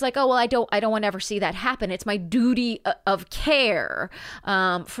 and he was like, oh, well, I don't want to ever see that happen. It's my duty of care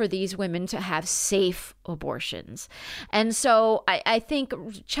for these women to have safe abortions. And so I think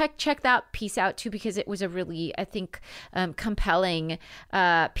check that piece out too, because it was a really, I think, compelling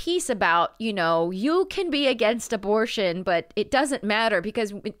piece about, you can be against abortion, but it doesn't matter,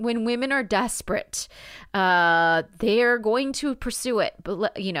 because when women are desperate, they're going to pursue it.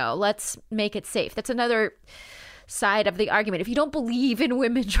 But, let's make it safe. That's another side of the argument. If you don't believe in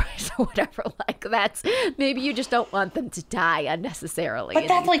women's rights or whatever, maybe you just don't want them to die unnecessarily. But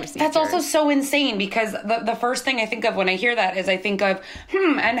that's also so insane, because the first thing I think of when I hear that is, I think of,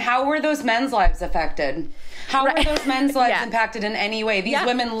 and how were those men's lives affected? How were those men's lives impacted in any way? These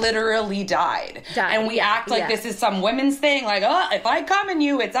women literally died. And we act like this is some women's thing, like, oh, if I come in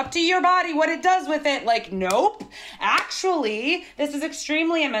you, it's up to your body what it does with it. Like, nope. Actually, this is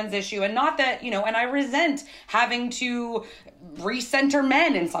extremely a men's issue. And not that, and I resent having to recenter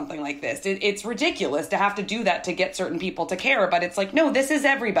men in something like this. It's ridiculous to have to do that to get certain people to care, but it's like, no, this is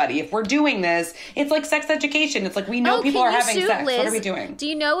everybody. If we're doing this, it's like sex education. It's like, we know people are having sex. Liz? What are we doing? Do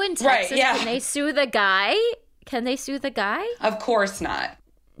you know in Texas, can they sue the guy? Can they sue the guy? Of course not.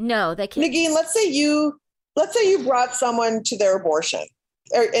 No, they can't. Nagin, let's say you brought someone to their abortion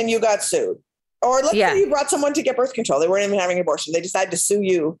and you got sued. Or let's say you brought someone to get birth control. They weren't even having an abortion. They decided to sue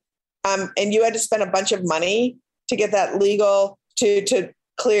you. And you had to spend a bunch of money to get that legal, to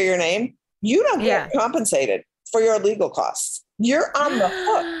clear your name. You don't get compensated for your legal costs. You're on the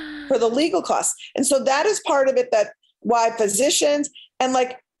hook for the legal costs. And so that is part of it, that why physicians, and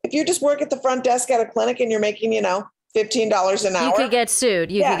like, if you just work at the front desk at a clinic and you're making, $15 an hour. You could get sued.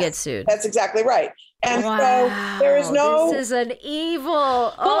 You could get sued. That's exactly right. And so there is no... This is an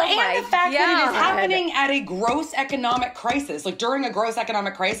evil... And the fact that it is happening at a gross economic crisis, like during a gross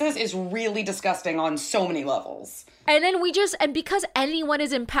economic crisis, is really disgusting on so many levels. And then and because anyone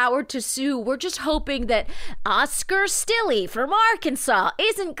is empowered to sue, we're just hoping that Oscar Stilley from Arkansas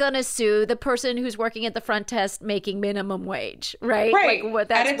isn't going to sue the person who's working at the front desk making minimum wage, right? Right.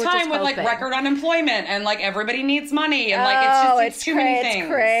 Like, at a time with like record unemployment and like everybody needs money and like it's too many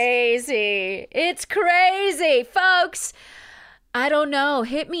things. It's crazy, folks. I don't know.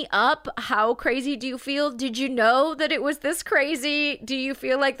 Hit me up. How crazy do you feel? Did you know that it was this crazy? Do you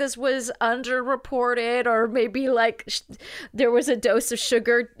feel like this was underreported, or maybe like there was a dose of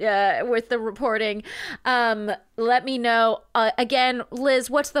sugar with the reporting? Let me know. Again, Liz,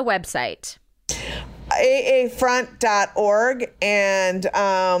 what's the website? aafront.org. And,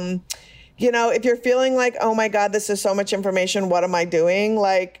 if you're feeling like, oh my God, this is so much information, what am I doing?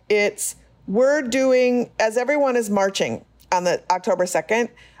 Like we're doing, as everyone is marching on the October 2nd,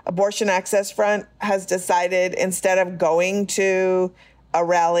 Abortion Access Front has decided, instead of going to a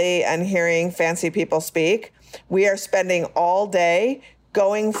rally and hearing fancy people speak, we are spending all day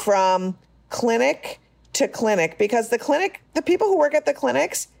going from clinic to clinic, because the people who work at the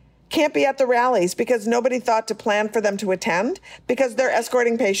clinics can't be at the rallies because nobody thought to plan for them to attend, because they're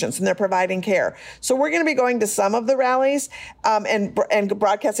escorting patients and they're providing care. So we're going to be going to some of the rallies and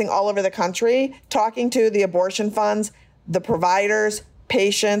broadcasting all over the country, talking to the abortion funds, the providers,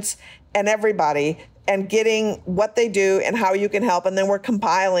 patients, and everybody, and getting what they do and how you can help. And then we're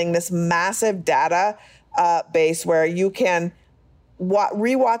compiling this massive data base where you can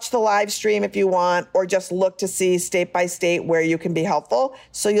rewatch the live stream if you want, or just look to see state by state where you can be helpful,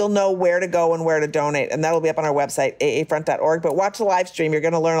 so you'll know where to go and where to donate. And that'll be up on our website, aafront.org. But watch the live stream. You're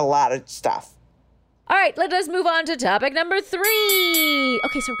going to learn a lot of stuff. All right, let us move on to topic number 3.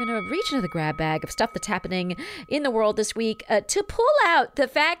 Okay, so we're going to reach into the grab bag of stuff that's happening in the world this week to pull out the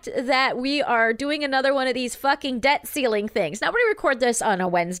fact that we are doing another one of these fucking debt ceiling things. Now, we're going to record this on a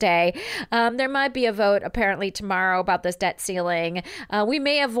Wednesday. There might be a vote apparently tomorrow about this debt ceiling. We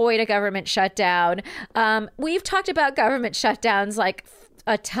may avoid a government shutdown. We've talked about government shutdowns like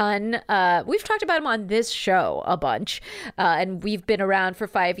a ton. We've talked about them on this show a bunch, and we've been around for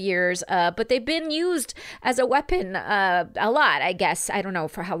 5 years, but they've been used as a weapon a lot, I guess. I don't know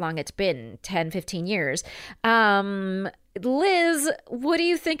for how long it's been, 10, 15 years. Liz, what do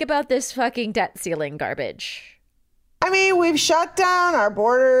you think about this fucking debt ceiling garbage? I mean, we've shut down our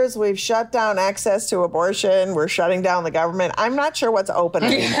borders. We've shut down access to abortion. We're shutting down the government. I'm not sure what's open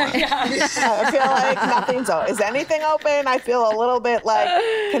anymore. I feel like nothing's open. Is anything open? I feel a little bit like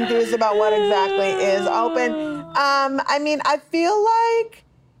confused about what exactly is open. I mean, I feel like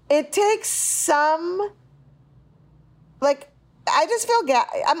it takes some, like, I just feel,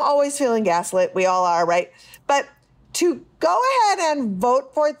 I'm always feeling gaslit. We all are, right? But to go ahead and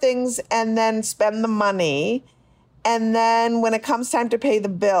vote for things and then spend the money, and then when it comes time to pay the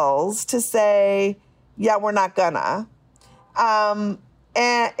bills, to say, yeah, we're not gonna. And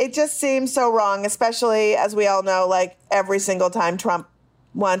it just seems so wrong, especially as we all know, like every single time Trump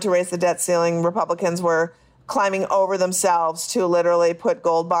wanted to raise the debt ceiling, Republicans were climbing over themselves to literally put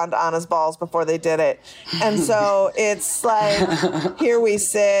gold bond on his balls before they did it. And so it's like, here we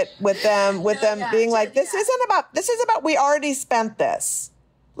sit with them being like, this is about, we already spent this.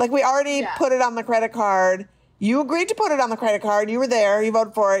 Like, we already put it on the credit card. You agreed to put it on the credit card. You were there. You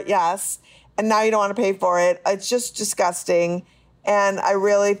voted for it. Yes. And now you don't want to pay for it. It's just disgusting. And I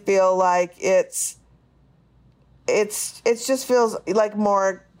really feel like it just feels like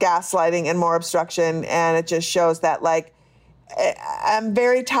more gaslighting and more obstruction. And it just shows that, like, I'm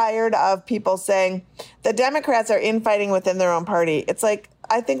very tired of people saying the Democrats are infighting within their own party. It's like,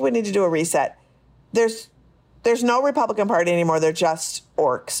 I think we need to do a reset. There's no Republican Party anymore. They're just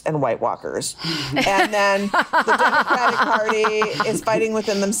orcs and White Walkers. And then the Democratic Party is fighting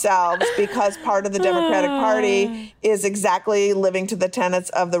within themselves, because part of the Democratic Party is exactly living to the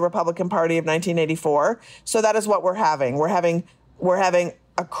tenets of the Republican Party of 1984. So that is what we're having. We're having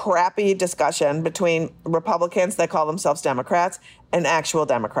a crappy discussion between Republicans that call themselves Democrats and actual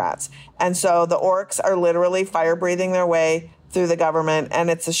Democrats. And so the orcs are literally fire breathing their way through the government, and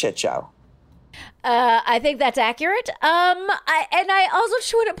it's a shit show. I think that's accurate. I also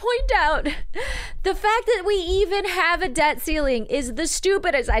just want to point out the fact that we even have a debt ceiling is the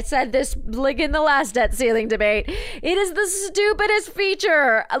stupidest. I said this like in the last debt ceiling debate. It is the stupidest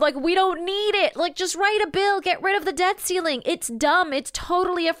feature. Like, we don't need it. Like, just write a bill, get rid of the debt ceiling. It's dumb. It's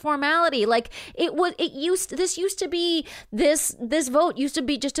totally a formality. Like, this vote used to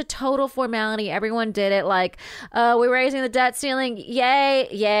be just a total formality. Everyone did it. Like, we're raising the debt ceiling.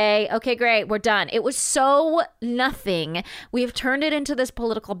 Yay. Okay, great. We're done. It was so nothing. We've turned it into this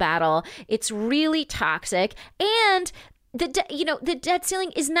political battle. It's really toxic. And the debt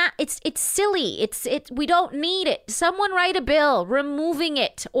ceiling is not, it's silly. We don't need it. Someone write a bill removing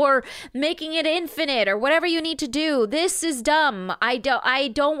it or making it infinite or whatever you need to do. This is dumb. I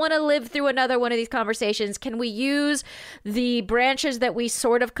don't want to live through another one of these conversations. Can we use the branches that we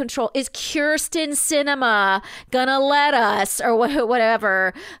sort of control? Is Kirsten Sinema gonna let us, or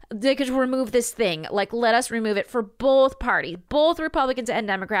whatever? They could remove this thing. Like, let us remove it for both parties, both Republicans and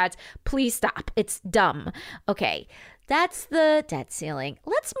Democrats. Please stop. It's dumb. Okay. That's the debt ceiling.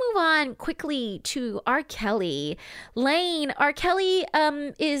 Let's move on quickly to R. Kelly. Lane, R. Kelly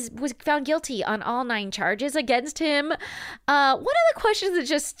was found guilty on all 9 charges against him. One of the questions that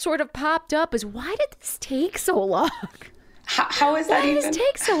just sort of popped up is, why did this take so long? How is that even? Why did this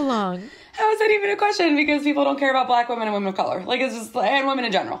take so long? How is that even a question? Because people don't care about Black women and women of color. Like, it's just, and women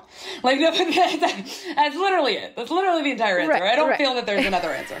in general. Like, that's literally it. That's literally the entire answer. I don't feel that there's another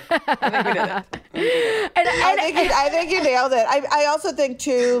answer. I think we did it. I think you nailed it. I also think,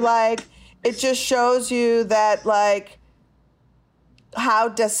 too, like, it just shows you that, like, how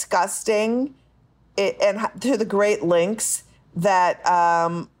disgusting it, and to the great lengths that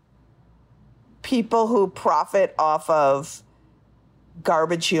people who profit off of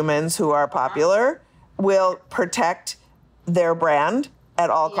garbage humans who are popular will protect their brand at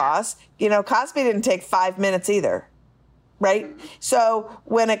all costs. You know, Cosby didn't take 5 minutes either, right? So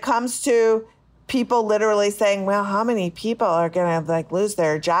when it comes to people literally saying, well, how many people are going to like lose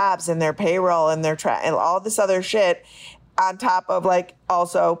their jobs and their payroll and their and all this other shit, on top of like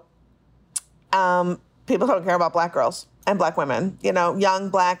also people don't care about Black girls and Black women, you know, young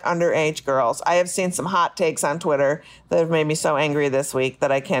Black underage girls. I have seen some hot takes on Twitter that have made me so angry this week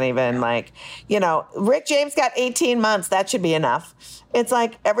that I can't even, like, you know, Rick James got 18 months. That should be enough. It's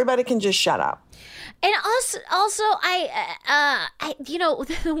like, everybody can just shut up. And also, I you know,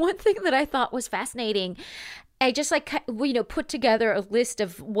 the one thing that I thought was fascinating, I just like, you know, put together a list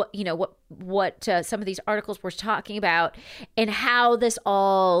of what, you know, what some of these articles were talking about and how this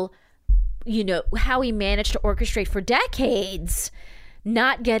all, you know, how he managed to orchestrate for decades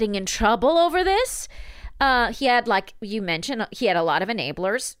not getting in trouble over this. He had, like you mentioned, he had a lot of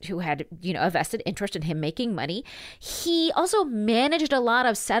enablers who had, you know, a vested interest in him making money. He also managed a lot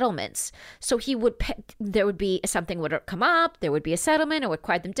of settlements. So he would, there would be something would come up, there would be a settlement, it would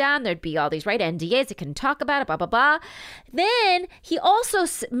quiet them down. There'd be all these, right, NDAs they couldn't talk about it, blah, blah, blah. Then he also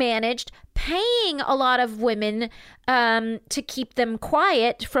managed paying a lot of women to keep them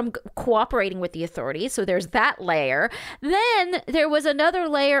quiet from cooperating with the authorities. So there's that layer. Then there was another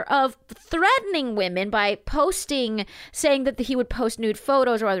layer of threatening women by posting, saying that he would post nude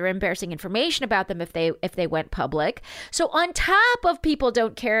photos or other embarrassing information about them if they went public. So on top of people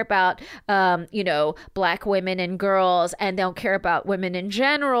don't care about, you know, Black women and girls and don't care about women in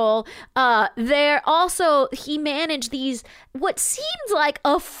general, they're also, he managed these, what seems like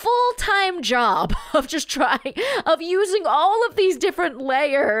a full-time job of just trying, of using all of these different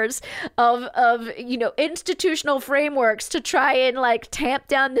layers of you know, institutional frameworks to try and like tamp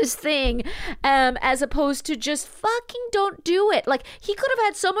down this thing, as opposed to just fucking don't do it. Like, he could have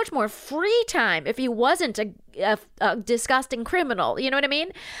had so much more free time if he wasn't a disgusting criminal. You know what I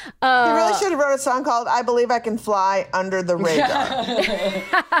mean? He really should have wrote a song called "I Believe I Can Fly Under the Radar."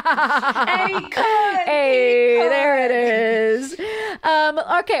 And he could. Hey, there it is.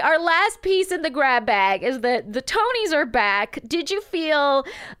 Okay, our last piece in the grab bag is that the Tonys are back. Did you feel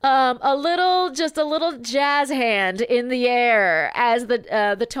a little jazz hand in the air as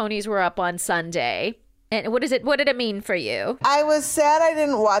the Tonys were up on Sunday? And what did it mean for you? I was sad I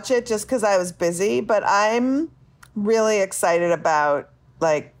didn't watch it just because I was busy, but I'm really excited about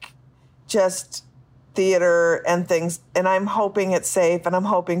like just theater and things, and I'm hoping it's safe and I'm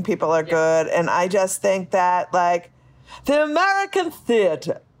hoping people are good. And I just think that like the American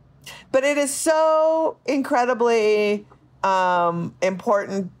theater, but it is so incredibly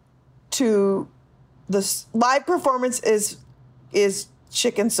important to the live performance is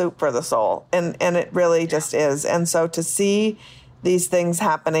chicken soup for the soul. And it really just is. And so to see these things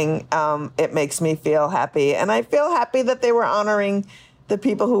happening, it makes me feel happy. And I feel happy that they were honoring the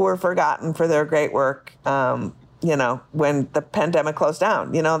people who were forgotten for their great work, you know, when the pandemic closed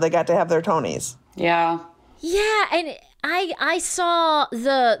down. You know, they got to have their Tonys. Yeah. Yeah, and I saw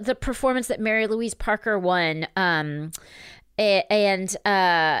the performance that Mary Louise Parker won,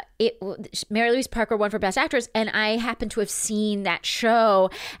 Mary Louise Parker won for Best Actress, and I happened to have seen that show,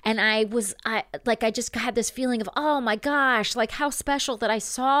 and I just had this feeling of, oh my gosh, like how special that I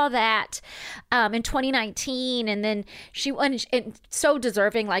saw that in 2019, and then she won, and so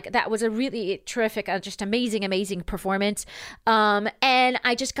deserving. Like that was a really terrific, just amazing performance, and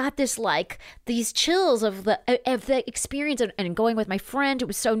I just got this like these chills of the experience, and going with my friend. It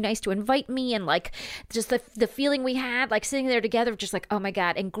was so nice to invite me, and like just the feeling we had, like sitting there together, just like, oh my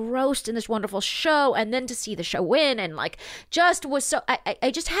God, engrossed in this wonderful show, and then to see the show win, and like just was so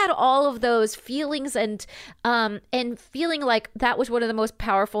I just had all of those feelings, and feeling like that was one of the most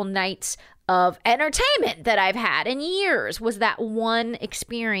powerful nights of entertainment that I've had in years, was that one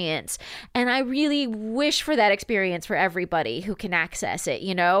experience. And I really wish for that experience for everybody who can access it,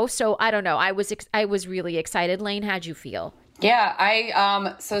 you know? So I don't know. I was really excited. Lane, how'd you feel?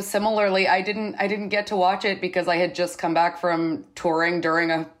 Yeah, so similarly, I didn't get to watch it because I had just come back from touring during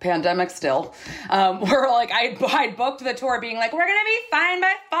a pandemic still. Where like I'd booked the tour being like, we're going to be fine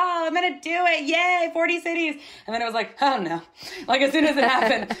by fall. I'm going to do it. Yay, 40 cities. And then it was like, oh no, like as soon as it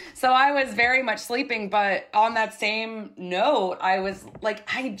happened. So I was very much sleeping. But on that same note, I was like,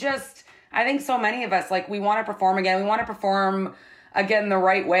 I think so many of us, like we want to perform again. We want to perform again the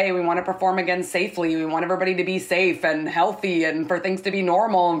right way. We want to perform again safely. We want everybody to be safe and healthy, and for things to be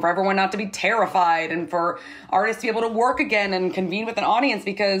normal, and for everyone not to be terrified, and for artists to be able to work again and convene with an audience,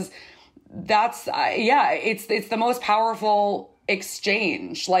 because that's it's the most powerful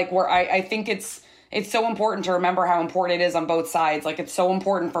exchange. Like where I think it's so important to remember how important it is on both sides. Like it's so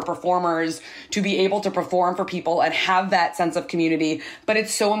important for performers to be able to perform for people and have that sense of community, but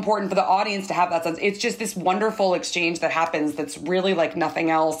it's so important for the audience to have that sense. It's just this wonderful exchange that happens that's really like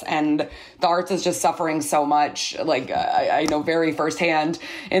nothing else. And the arts is just suffering so much. Like I know very firsthand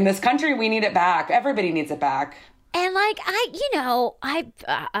in this country, we need it back. Everybody needs it back. And like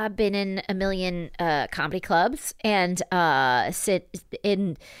I've been in a million comedy clubs, and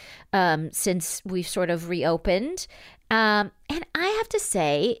since we've sort of reopened, and I have to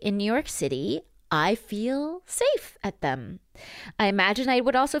say, in New York City, I feel safe at them. I imagine I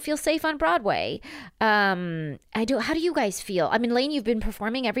would also feel safe on Broadway. I do. How do you guys feel? I mean, Lane, you've been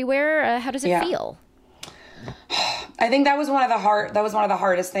performing everywhere. How does it feel? I think that was one of the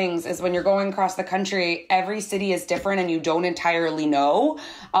hardest things, is when you're going across the country, every city is different and you don't entirely know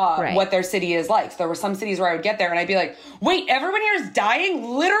what their city is like. So there were some cities where I would get there and I'd be like, wait, everyone here is dying?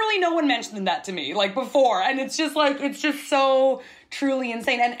 Literally no one mentioned that to me like before. And it's just like, it's just so truly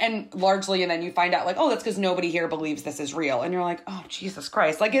insane. And largely, and then you find out like, oh, that's because nobody here believes this is real. And you're like, oh, Jesus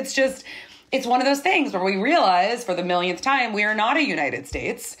Christ. Like, it's one of those things where we realize for the millionth time, we are not a United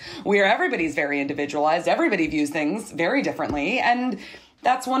States. Everybody's very individualized. Everybody views things very differently. And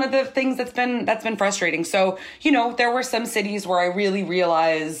that's one of the things that's been frustrating. So, you know, there were some cities where I really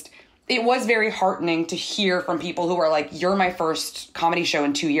realized it was very heartening to hear from people who were like, you're my first comedy show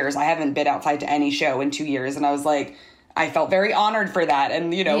in 2 years. I haven't been outside to any show in 2 years. And I was like, I felt very honored for that,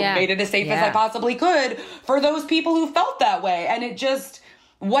 and, you know, made it as safe as I possibly could for those people who felt that way. And it just,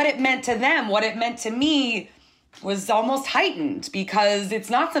 what it meant to them, what it meant to me was almost heightened, because it's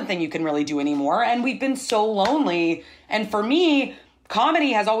not something you can really do anymore. And we've been so lonely. And for me,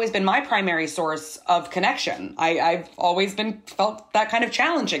 comedy has always been my primary source of connection. I've always felt that kind of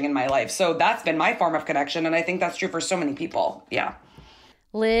challenging in my life. So that's been my form of connection. And I think that's true for so many people. Yeah.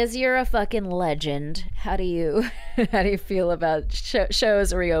 Liz, you're a fucking legend. How do you feel about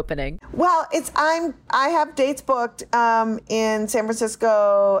shows reopening? Well, I have dates booked in San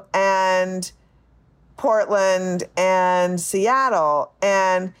Francisco and Portland and Seattle,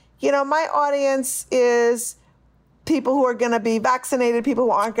 and you know, my audience is people who are going to be vaccinated, people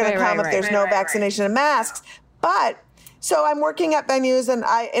who aren't going to come if there's no vaccination and masks. But so I'm working at venues, and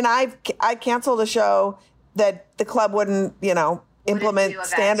I canceled a show that the club wouldn't, you know, implement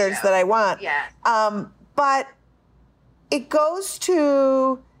standards that I want. Yeah. But it goes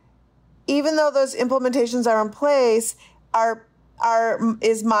to, even though those implementations are in place,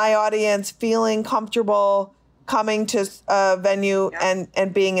 is my audience feeling comfortable coming to a venue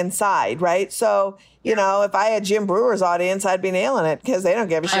and being inside, right? So, you know, if I had Jim Brewer's audience, I'd be nailing it, because they don't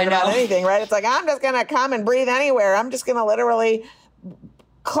give a shit about anything, right? It's like, I'm just going to come and breathe anywhere. I'm just going to literally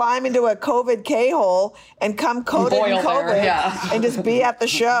climb into a COVID K-hole and come coated in COVID and just be at the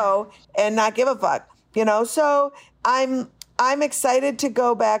show and not give a fuck, you know? So I'm excited to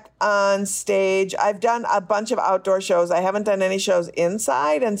go back on stage. I've done a bunch of outdoor shows. I haven't done any shows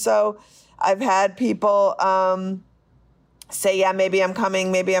inside. And so I've had people say, yeah, maybe I'm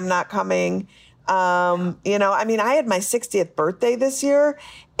coming, maybe I'm not coming. You know, I mean, I had my 60th birthday this year,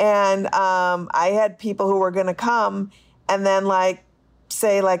 and I had people who were going to come, and then like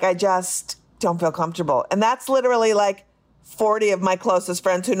say like, I just don't feel comfortable. And that's literally like 40 of my closest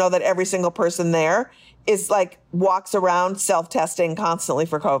friends who know that every single person there is like walks around self-testing constantly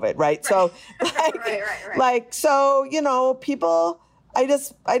for COVID. Right. So like, so, you know, people, I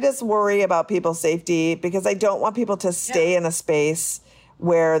just worry about people's safety because I don't want people to stay in a space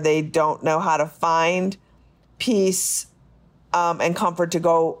where they don't know how to find peace and comfort to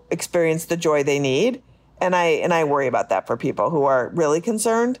go experience the joy they need. And I worry about that for people who are really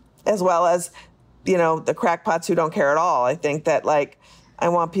concerned, as well as, you know, the crackpots who don't care at all. I think that like, I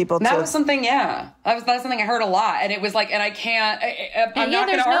want people to. That was something, that's something I heard a lot. And it was like, and I can't, I'm not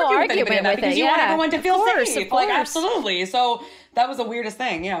going to argue with anybody on that because you want everyone to feel safe. Like, absolutely. So that was the weirdest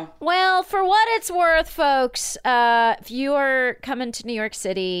thing. Yeah. Well, for what it's worth, folks, if you are coming to New York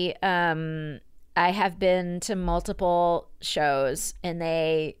City, I have been to multiple shows and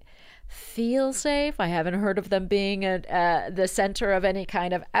they feel safe. I haven't heard of them being the center of any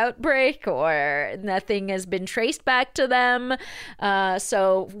kind of outbreak, or nothing has been traced back to them.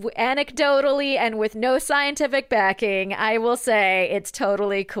 So anecdotally and with no scientific backing, I will say it's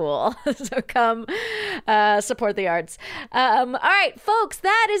totally cool. So come support the arts. All right, folks,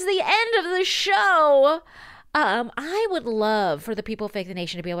 that is the end of the show. I would love for the people of Fake the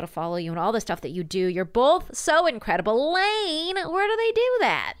Nation to be able to follow you and all the stuff that you do. You're both so incredible. Lane, where do they do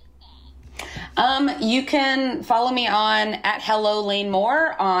that? You can follow me on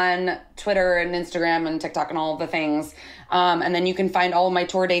 @HelloLaneMoore on Twitter and Instagram and TikTok and all of the things. And then you can find all of my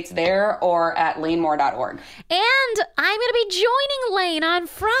tour dates there or at lanemore.org. And I'm going to be joining Lane on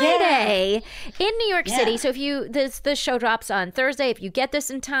Friday in New York City. So if this show drops on Thursday, if you get this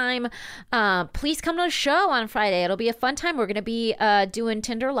in time, please come to the show on Friday. It'll be a fun time. We're going to be doing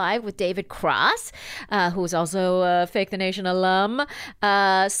Tinder Live with David Cross, who's also a Fake the Nation alum.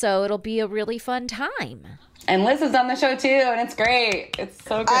 So it'll be a really fun time. And Lizz is on the show too, and it's great. It's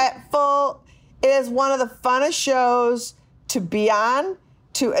so good. It is one of the funnest shows to be on,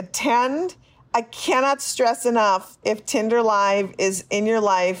 to attend. I cannot stress enough, if Tinder Live is in your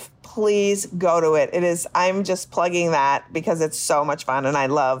life, please go to it. It is, I'm just plugging that because it's so much fun and I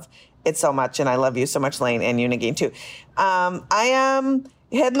love it so much, and I love you so much, Lane, and you, Nagin, too. I am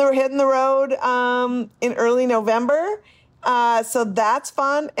hitting the road in early November. So that's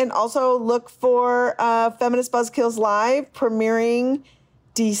fun. And also look for Feminist Buzzkills Live premiering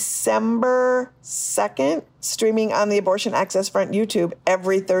December 2nd, streaming on the Abortion Access Front YouTube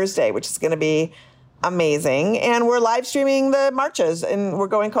every Thursday, which is going to be amazing. And we're live streaming the marches and we're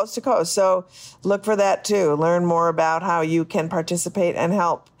going coast to coast. So look for that too. Learn more about how you can participate and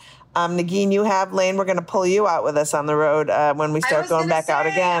help. Nagin, you have Lane. We're going to pull you out with us on the road when we start going back out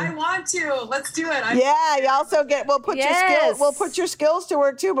again. I want to. Let's do it. You also get. We'll put your skills. We'll put your skills to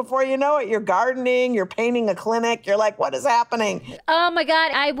work too. Before you know it, you're gardening. You're painting a clinic. You're like, what is happening? Oh my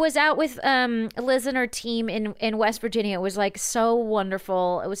God! I was out with Lizz and her team in West Virginia. It was like so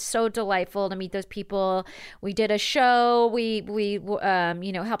wonderful. It was so delightful to meet those people. We did a show. We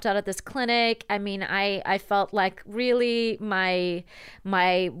helped out at this clinic. I mean, I felt like really my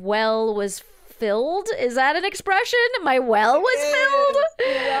well was filled. Is that an expression? My well was filled?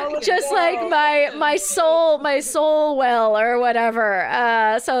 Just like my soul well or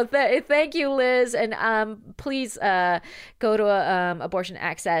whatever. So thank you, Lizz. And please go to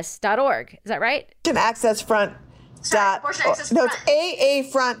abortionaccess.org. Is that right? Access Front. No,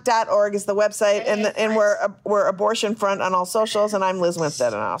 it's aafront.org is the website. And we're Abortion Front on all socials. And I'm Lizz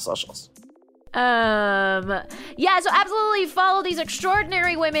Winstead on all socials. So absolutely follow these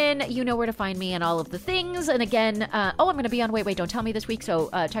extraordinary women. You know where to find me and all of the things. And again, I'm going to be on Wait, Don't Tell Me this week, so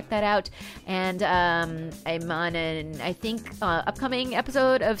check that out. And I'm on an, I think, upcoming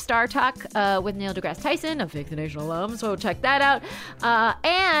episode of Star Talk with Neil deGrasse Tyson, a Fake the Nation alum, so check that out.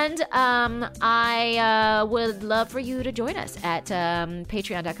 And I would love for you to join us at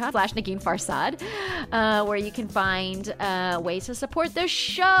patreon.com/Nagin Farsad, where you can find ways to support the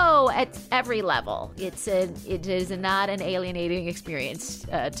show at every level. It is not an alienating experience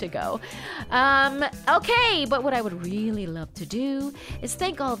to go. Okay, but what I would really love to do is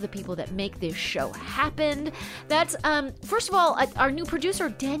thank all of the people that make this show happen. That's first of all our new producer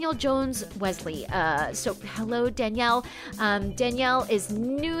Danielle Jones Wesley. So hello, Danielle. Danielle is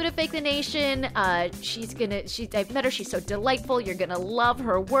new to Fake the Nation. I've met her. She's so delightful. You're gonna love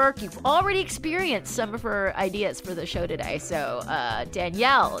her work. You've already experienced some of her ideas for the show today. So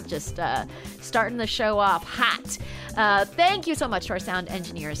Danielle, just starting the show off hot. Thank you so much to our sound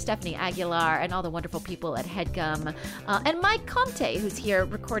engineers, Stephanie Aguilar, and all the wonderful people at HeadGum, and Mike Comte, who's here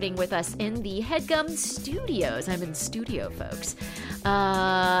recording with us in the HeadGum studios. I'm in studio, folks.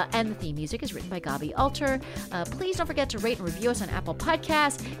 And the theme music is written by Gabi Alter. Please don't forget to rate and review us on Apple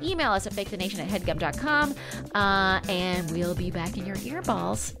Podcasts. Email us at fakethenation@headgum.com. And we'll be back in your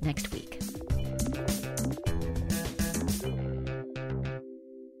earballs next week.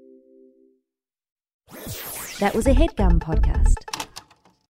 That was a HeadGum podcast.